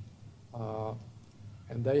France,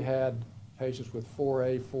 and they had patients with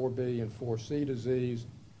 4A, 4B, and 4C disease.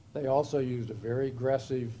 They also used a very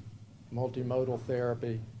aggressive multimodal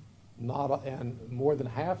therapy, and more than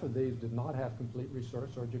half of these did not have complete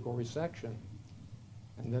surgical resection.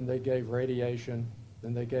 And then they gave radiation,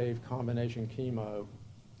 then they gave combination chemo,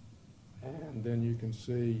 and then you can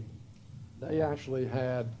see they actually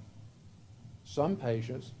had some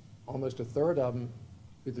patients, almost a third of them,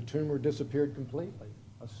 who the tumor disappeared completely,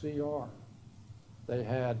 a CR. They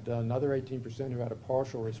had another 18% who had a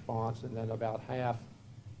partial response, and then about half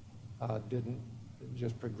didn't,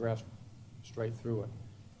 just progressed straight through it.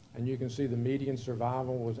 And you can see the median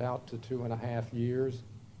survival was out to 2.5 years.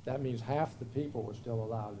 That means half the people were still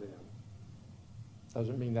alive then.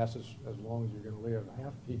 Doesn't mean that's as long as you're going to live.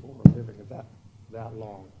 Half the people were living at that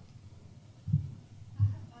long. I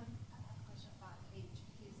have a question about age,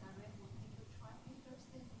 because I read when people try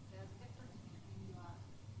interested, there's a difference between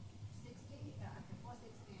 60, before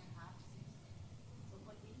 60 and after 60. So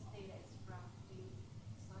what these data is from the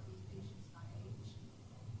study patients by age.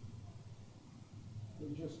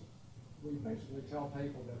 We basically tell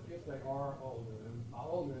people that if they are older, and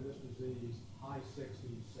older in this disease, high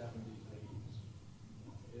 60s, 70s, 80s.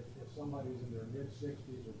 If somebody's in their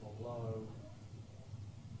mid-60s or below,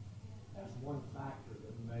 that's one factor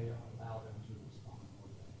that may allow them to respond more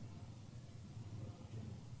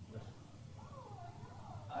than.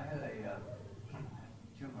 I had a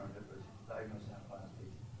tumor that was diagnosed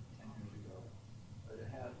anaplastic 10 years ago, but it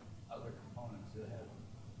had other components. It had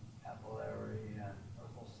papillary and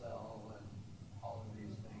purple cell and all of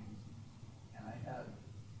these things. And I had,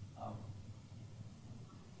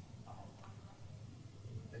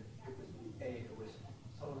 it was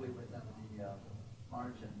totally within the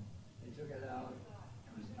margin. They took it out,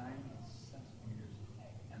 it was 90 centimeters,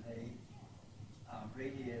 and they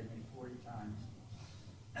radiated me 40 times.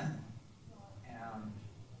 And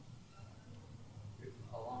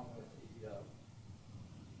along with the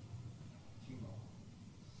chemo.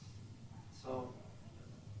 So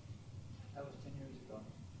that was 10 years ago.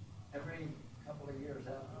 Every couple of years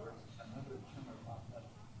afterwards, another tumor popped up,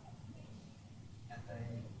 and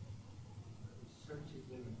they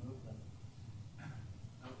surgically removed them,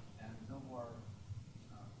 and no more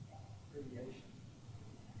radiation.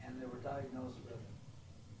 And they were diagnosed with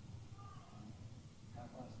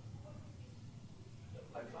anaplastic.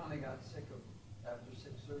 I finally got sick of, after 6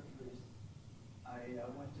 surgeries, I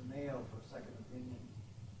went to Mayo for a second opinion,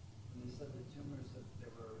 and they said the tumors that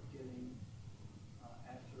they were getting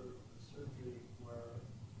after the surgery were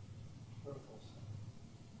peripheral cells.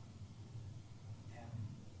 And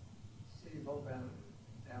City Both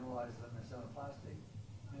analyzed them as anaplastic.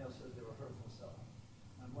 Mayo said they were peripheral cells.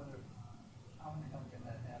 I wonder how in the hell can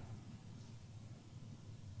that happen?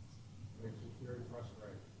 Makes it very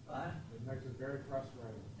frustrating. Huh? It makes it very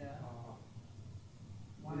frustrating. Yeah.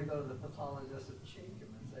 Want to go to the pathologist and shake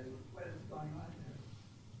him and say, what is going on here?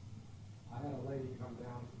 I had a lady come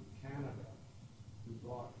down from Canada who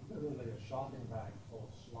brought literally a shopping bag full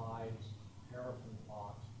of slides, paraffin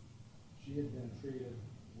pots. She had been treated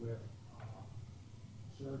with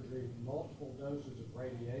surgery, multiple doses of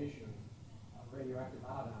radiation, radioactive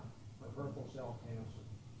iodine for peripheral cell cancer.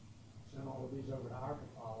 Sent all of these over to our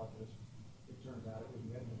pathologist. It turns out it was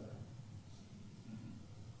medullary.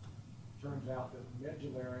 Turns out that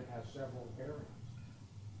medullary has several variants,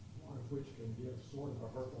 one of which can give sort of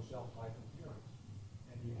a peripheral cell type appearance.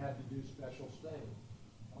 And you had to do special staining.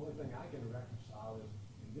 The only thing I can reconcile is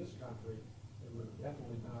in this country, they would have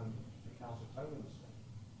definitely done the calcitonin stain.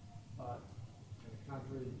 But in a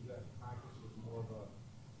country that practices more of a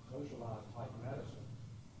socialized type medicine,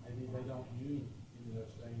 maybe they don't use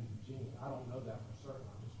immunostaining genes. I don't know that for certain.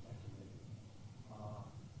 I'm just speculating.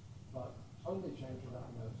 But totally changed the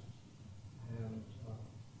diagnosis. And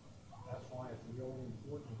that's why it's really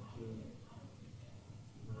important to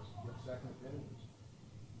get second opinions.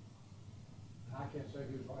 And I can't say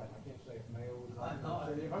who's right. I can't say if Mayo was right. I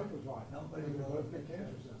can't say if Hope was right. Nobody They're knows. both big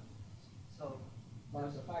cancer centers. So,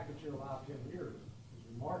 But the fact that you're alive 10 years is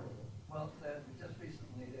remarkable. well, just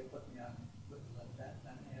recently they put me on with that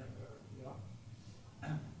inhibitor, Yeah.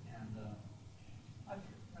 and I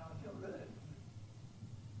feel good.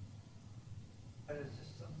 But it's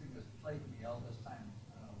just something that's plagued me all this time.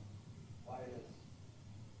 Why is?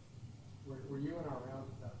 Were you in our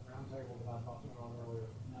round table that I talked about earlier?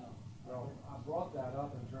 No. Well, I brought that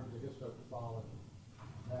up in terms of histopathology,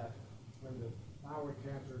 that when the thyroid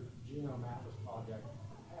cancer genome atlas project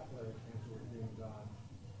for papillary cancer was being done,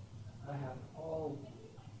 I had all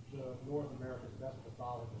the North America's best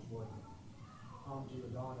pathologists working. Tom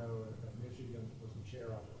Giordano at Michigan was the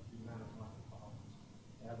chair of it, the humanitarian pathologist.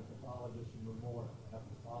 They have a pathologist from Memorial, they have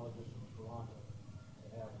a pathologist from Toronto,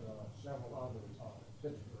 they have several others,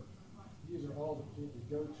 Pittsburgh. These are all the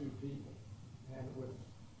go-to people. And with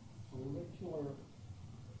follicular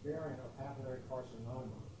variant of papillary carcinoma,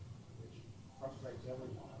 which frustrates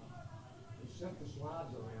everybody, we sent the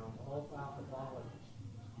slides around to all 5 pathologists.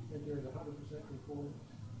 You think there's 100% concordance?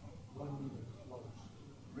 Wasn't even close.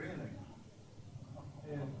 Really?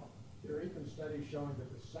 And there are even studies showing that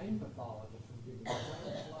the same pathologist from giving the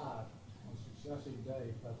same slide on excessive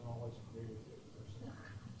date doesn't always agree with you.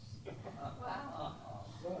 Wow.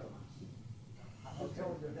 So, I'll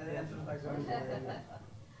tell you. That answers my question.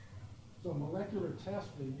 So molecular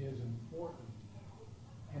testing is important,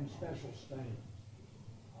 and special staining.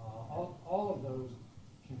 All of those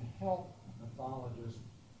can help pathologists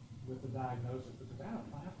with the diagnosis, because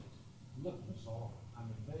anaplastics look bizarre. I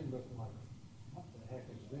mean, they look like, what the heck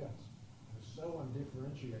is this? And it's so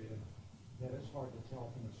undifferentiated that it's hard to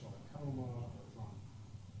tell from a sarcoma or from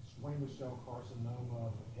squamous cell carcinoma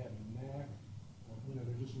of the head and neck. Or, you know,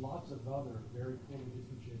 there's just lots of other very poorly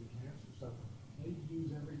differentiated cancers. So they use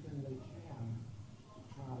everything they can to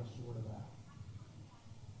try to sort it out.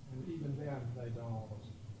 And even then, they don't always.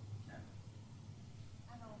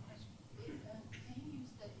 I know a question. Can you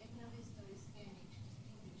use the immunohistory staining to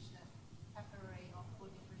distinguish the papillary or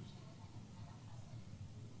co-differentiated anaplastic?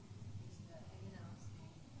 Use the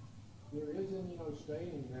immunostaining. There is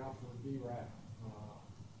immunostaining now for BRAF.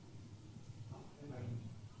 And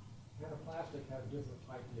anaplastic has different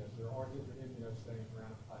types. Yes, there are different immunostains for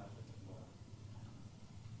anaplastic as well.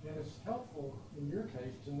 And it's helpful in your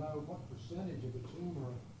case to know what percentage of the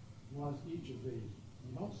tumor was each of these.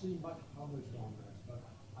 You don't see much published on this, but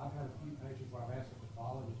I've had a few patients where I've asked the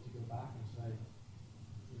pathologist to go back and say,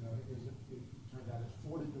 you know, it turns out it's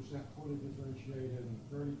 40% fully differentiated and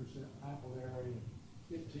 30% papillary and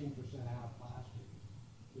 15% anaplastic.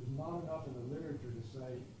 There's not enough in the literature to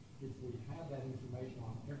say if we had that information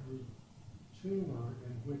on every tumor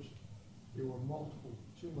in which there were multiple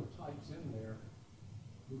tumor types in there,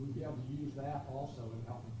 we would be able to use that also in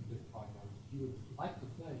helping predict prognosis. You would like to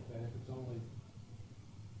think that if it's only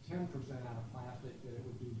 10% anaplastic, that it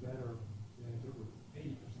would do better than if it were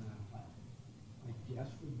 80% anaplastic. My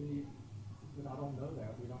guess would be, but I don't know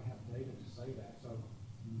that. We don't have data to say that. So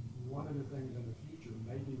one of the things in the future,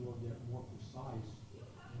 maybe we'll get more precise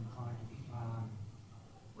in trying to define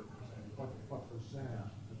what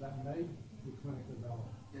percentage, but that may be clinically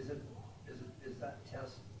relevant. Is that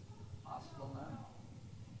test possible now?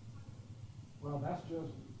 Well, that's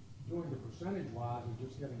just doing the percentage-wise is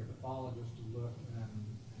just getting a pathologist to look and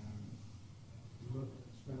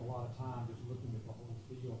spend a lot of time just looking at the whole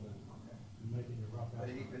field and making a rough But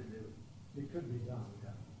he estimate. could do it. It could be done,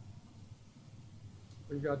 yeah.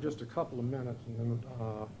 We've got just a couple of minutes, and then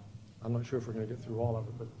I'm not sure if we're going to get through all of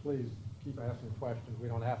it, but please keep asking questions. We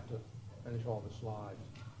don't have to finish all the slides.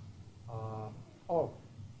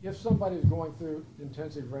 If somebody's going through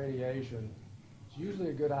intensive radiation, it's usually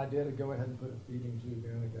a good idea to go ahead and put a feeding tube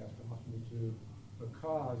in, a gastrostomy tube,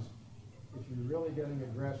 because if you're really getting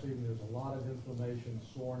aggressive and there's a lot of inflammation,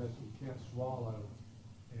 soreness, you can't swallow,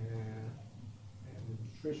 and the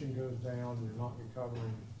nutrition goes down and you're not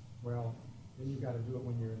recovering, well, then you've got to do it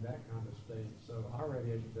when you're in that kind of state. So our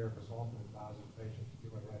radiation therapist often advises patients to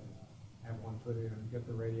go ahead and have one put in and get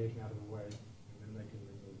the radiation out of the way, and then they can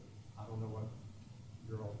remove it. I don't know what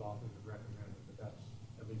your old doctor would recommend, but that's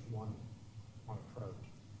at least one approach.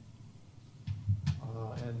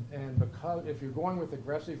 And because if you're going with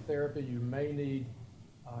aggressive therapy, you may need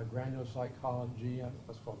granulocyte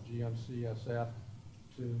what's called GM-CSF,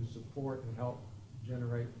 to support and help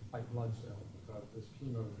generate white blood cells, because this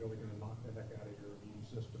chemo is really going to knock the heck out of your immune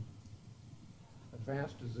system.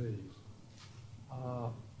 Advanced disease.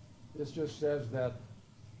 This just says that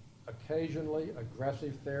occasionally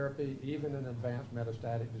aggressive therapy, even in advanced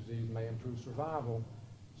metastatic disease, may improve survival.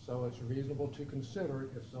 So it's reasonable to consider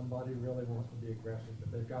if somebody really wants to be aggressive,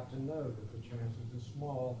 but they've got to know that the chances is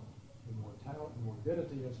small, the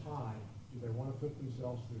morbidity is high. Do they want to put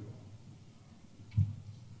themselves through it?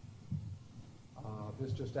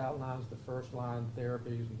 This just outlines the first line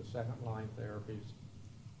therapies and the second line therapies.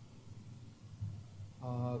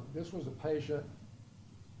 This was a patient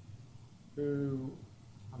who,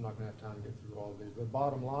 I'm not going to have time to get through all of these, but the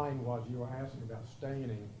bottom line was you were asking about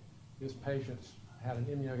staining. This patient had an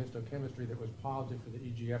immunohistochemistry that was positive for the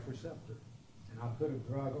EGF receptor. And I put a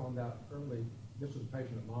drug on that early. This was a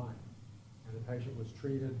patient of mine. And the patient was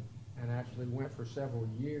treated and actually went for several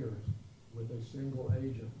years with a single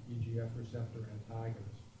agent EGF receptor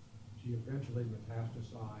antagonist. She eventually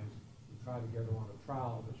metastasized. We tried to get her on a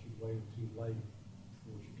trial, but she waited too late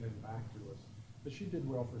before she came back to us. But she did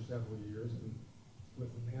well for several years, and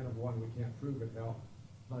with an N of 1, we can't prove it helped,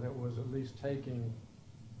 but it was at least taking,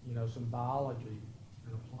 you know, some biology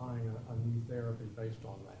and applying a new therapy based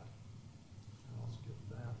on that. I'll skip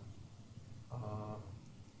that.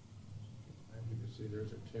 As you can see,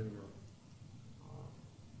 there's a tumor.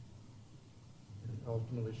 And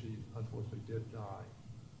ultimately, she unfortunately did die.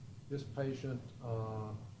 This patient,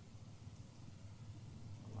 I'm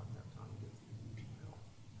not going to have time to get through the detail.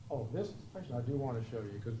 Oh, this patient I do want to show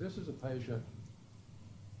you, because this is a patient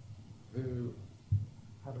who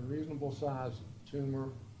had a reasonable sized tumor.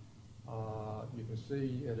 You can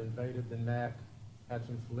see it invaded the neck, had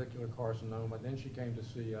some follicular carcinoma. Then she came to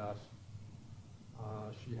see us.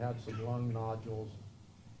 She had some lung nodules.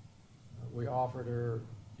 We offered her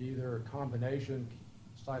either a combination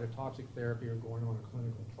cytotoxic therapy or going on a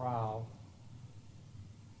clinical trial.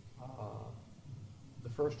 The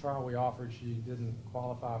first trial we offered she didn't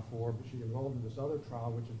qualify for, but she enrolled in this other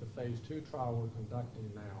trial, which is the phase 2 trial we're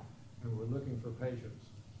conducting now. And we're looking for patients.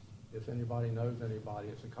 If anybody knows anybody,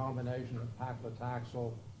 it's a combination of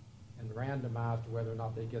paclitaxel and randomized to whether or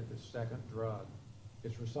not they get this second drug.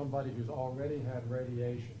 It's for somebody who's already had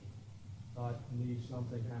radiation but needs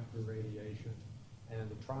something after radiation. And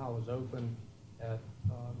the trial is open at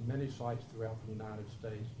many sites throughout the United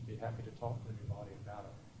States. I'd be happy to talk to anybody about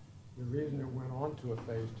it. The reason it went on to a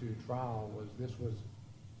phase 2 trial was this was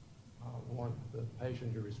the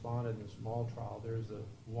patient who responded in a small trial. There's the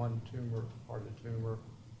one tumor, part of the tumor,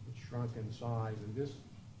 that shrunk in size, and this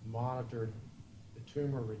monitored the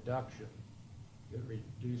tumor reduction. It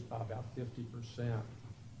reduced by about 50%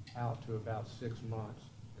 out to about 6 months,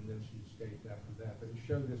 and then she escaped after that. But it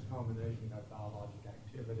showed this combination of biologic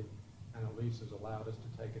activity, and at least has allowed us to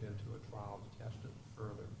take it into a trial to test it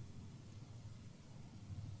further.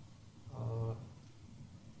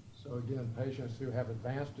 So again, patients who have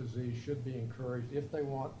advanced disease should be encouraged, if they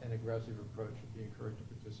want an aggressive approach, should be encouraged to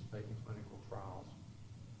participate in clinical trials.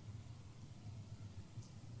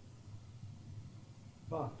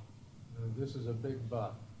 But, and this is a big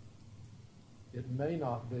but, it may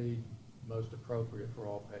not be most appropriate for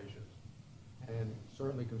all patients. And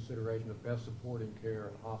certainly consideration of best supporting care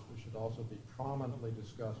in hospice should also be prominently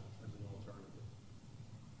discussed as an alternative.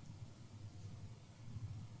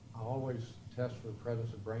 I always test for the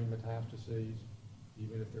presence of brain metastases,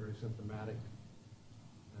 even if they're asymptomatic.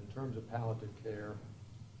 And in terms of palliative care,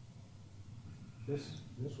 this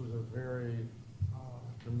was a very,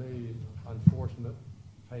 to me, unfortunate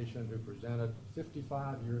patient who presented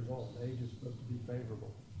 55 years old. Age is supposed to be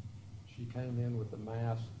favorable. She came in with a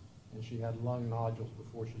mass, and she had lung nodules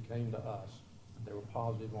before she came to us. They were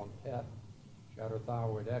positive on PET. She had her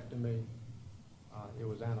thyroidectomy. It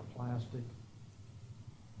was anaplastic.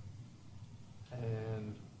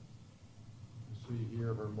 And you see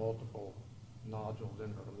here her multiple nodules in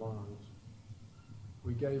her lungs.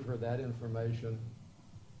 We gave her that information,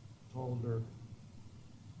 told her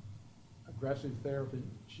aggressive therapy.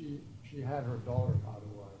 She had her daughter, by the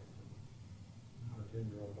way, her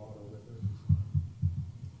 10-year-old daughter with her.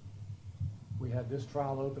 We had this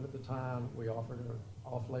trial open at the time. We offered her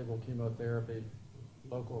off-label chemotherapy,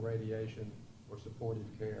 local radiation, or supportive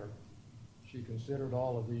care. She considered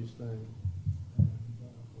all of these things.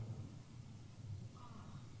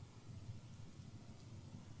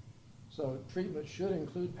 So treatment should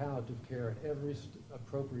include palliative care at every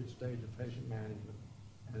appropriate stage of patient management,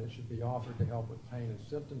 and it should be offered to help with pain and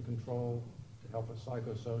symptom control, to help with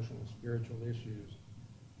psychosocial and spiritual issues.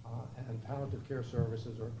 And palliative care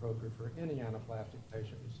services are appropriate for any anaplastic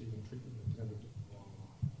patient receiving treatment intended to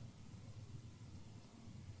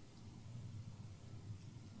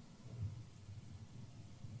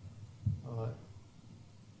prolong life.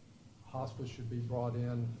 Hospice should be brought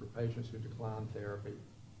in for patients who decline therapy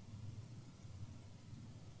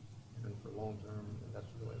and for long-term,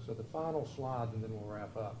 that's really, so the final slide, and then we'll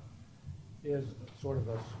wrap up, is sort of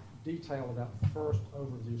a detail about the first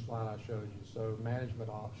overview slide I showed you. So management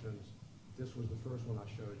options, this was the first one I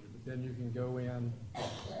showed you, but then you can go in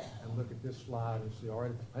and look at this slide and see, all right,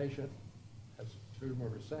 if the patient has tumor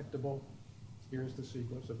resectable, here's the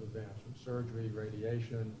sequence of events, from surgery,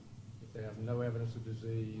 radiation. If they have no evidence of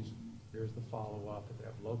disease, here's the follow-up. If they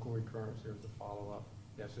have local recurrence, here's the follow-up.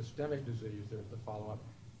 If they have systemic disease, there's the follow-up.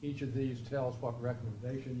 Each of these tells what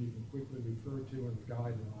recommendation you can quickly refer to in the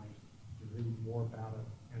guidelines to read more about it,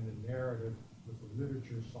 and the narrative with the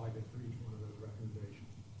literature cited for each one of those recommendations.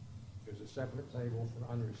 There's a separate table for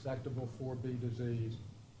unresectable 4B disease,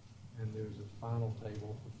 and there's a final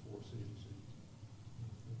table for 4C disease.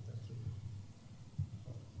 So,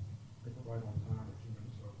 I think we're right on time, a few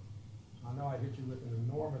minutes over. I know I hit you with an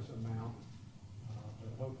enormous amount, but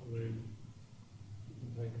hopefully you can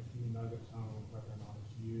take a few nuggets home, whether or not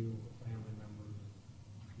it's you or family members.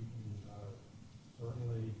 You can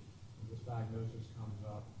certainly, when this diagnosis comes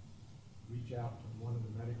up, reach out to one of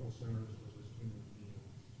the medical centers where this tumor is being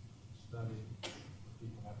studied.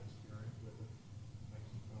 People have experience with it. Make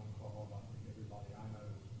some phone calls. I think everybody I know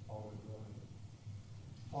is always willing to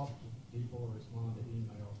talk to people or respond to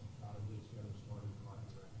emails to try to at least get them started in the right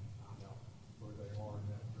direction, find out where they are in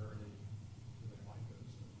that journey, who they might go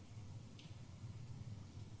to.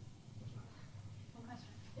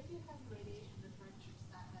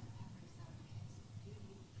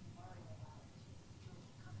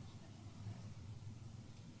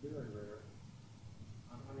 very rare.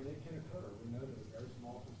 I mean, it can occur. We know that a very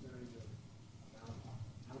small percentage of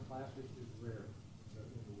anaplastic is rare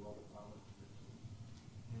in the world of thyroid cancer.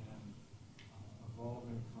 And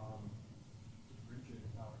evolving from differentiated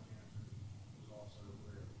thyroid cancer is also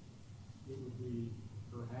rare. It would be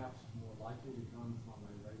perhaps more likely to come from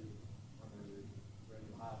a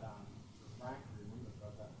radioiodine refractory one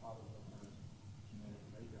because that probably has genetic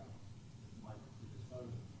makeup that might predispose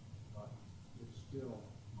it, but it's still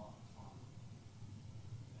not common.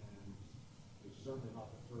 And it's certainly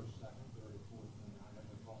not the first, second, third, or fourth thing I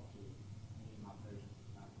ever talked to any of my patients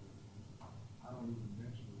with thyroid cancer. I don't even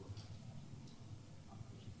mention the word my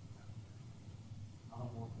patients with thyroid cancer. I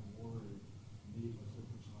don't want them worried needlessly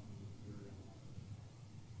for something that's very unlikely, and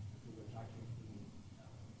for which I can't do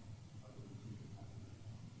other than treat it that way.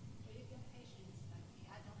 So if your patient is like me,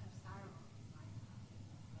 I don't have thyroid right now,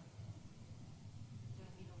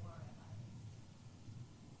 don't need to worry about it.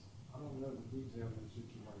 I don't know the details of the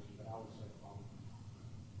situation, but I would say probably.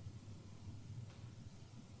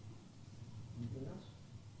 Anything else?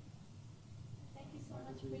 Thank you so Thank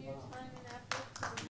you much for for your your time. time and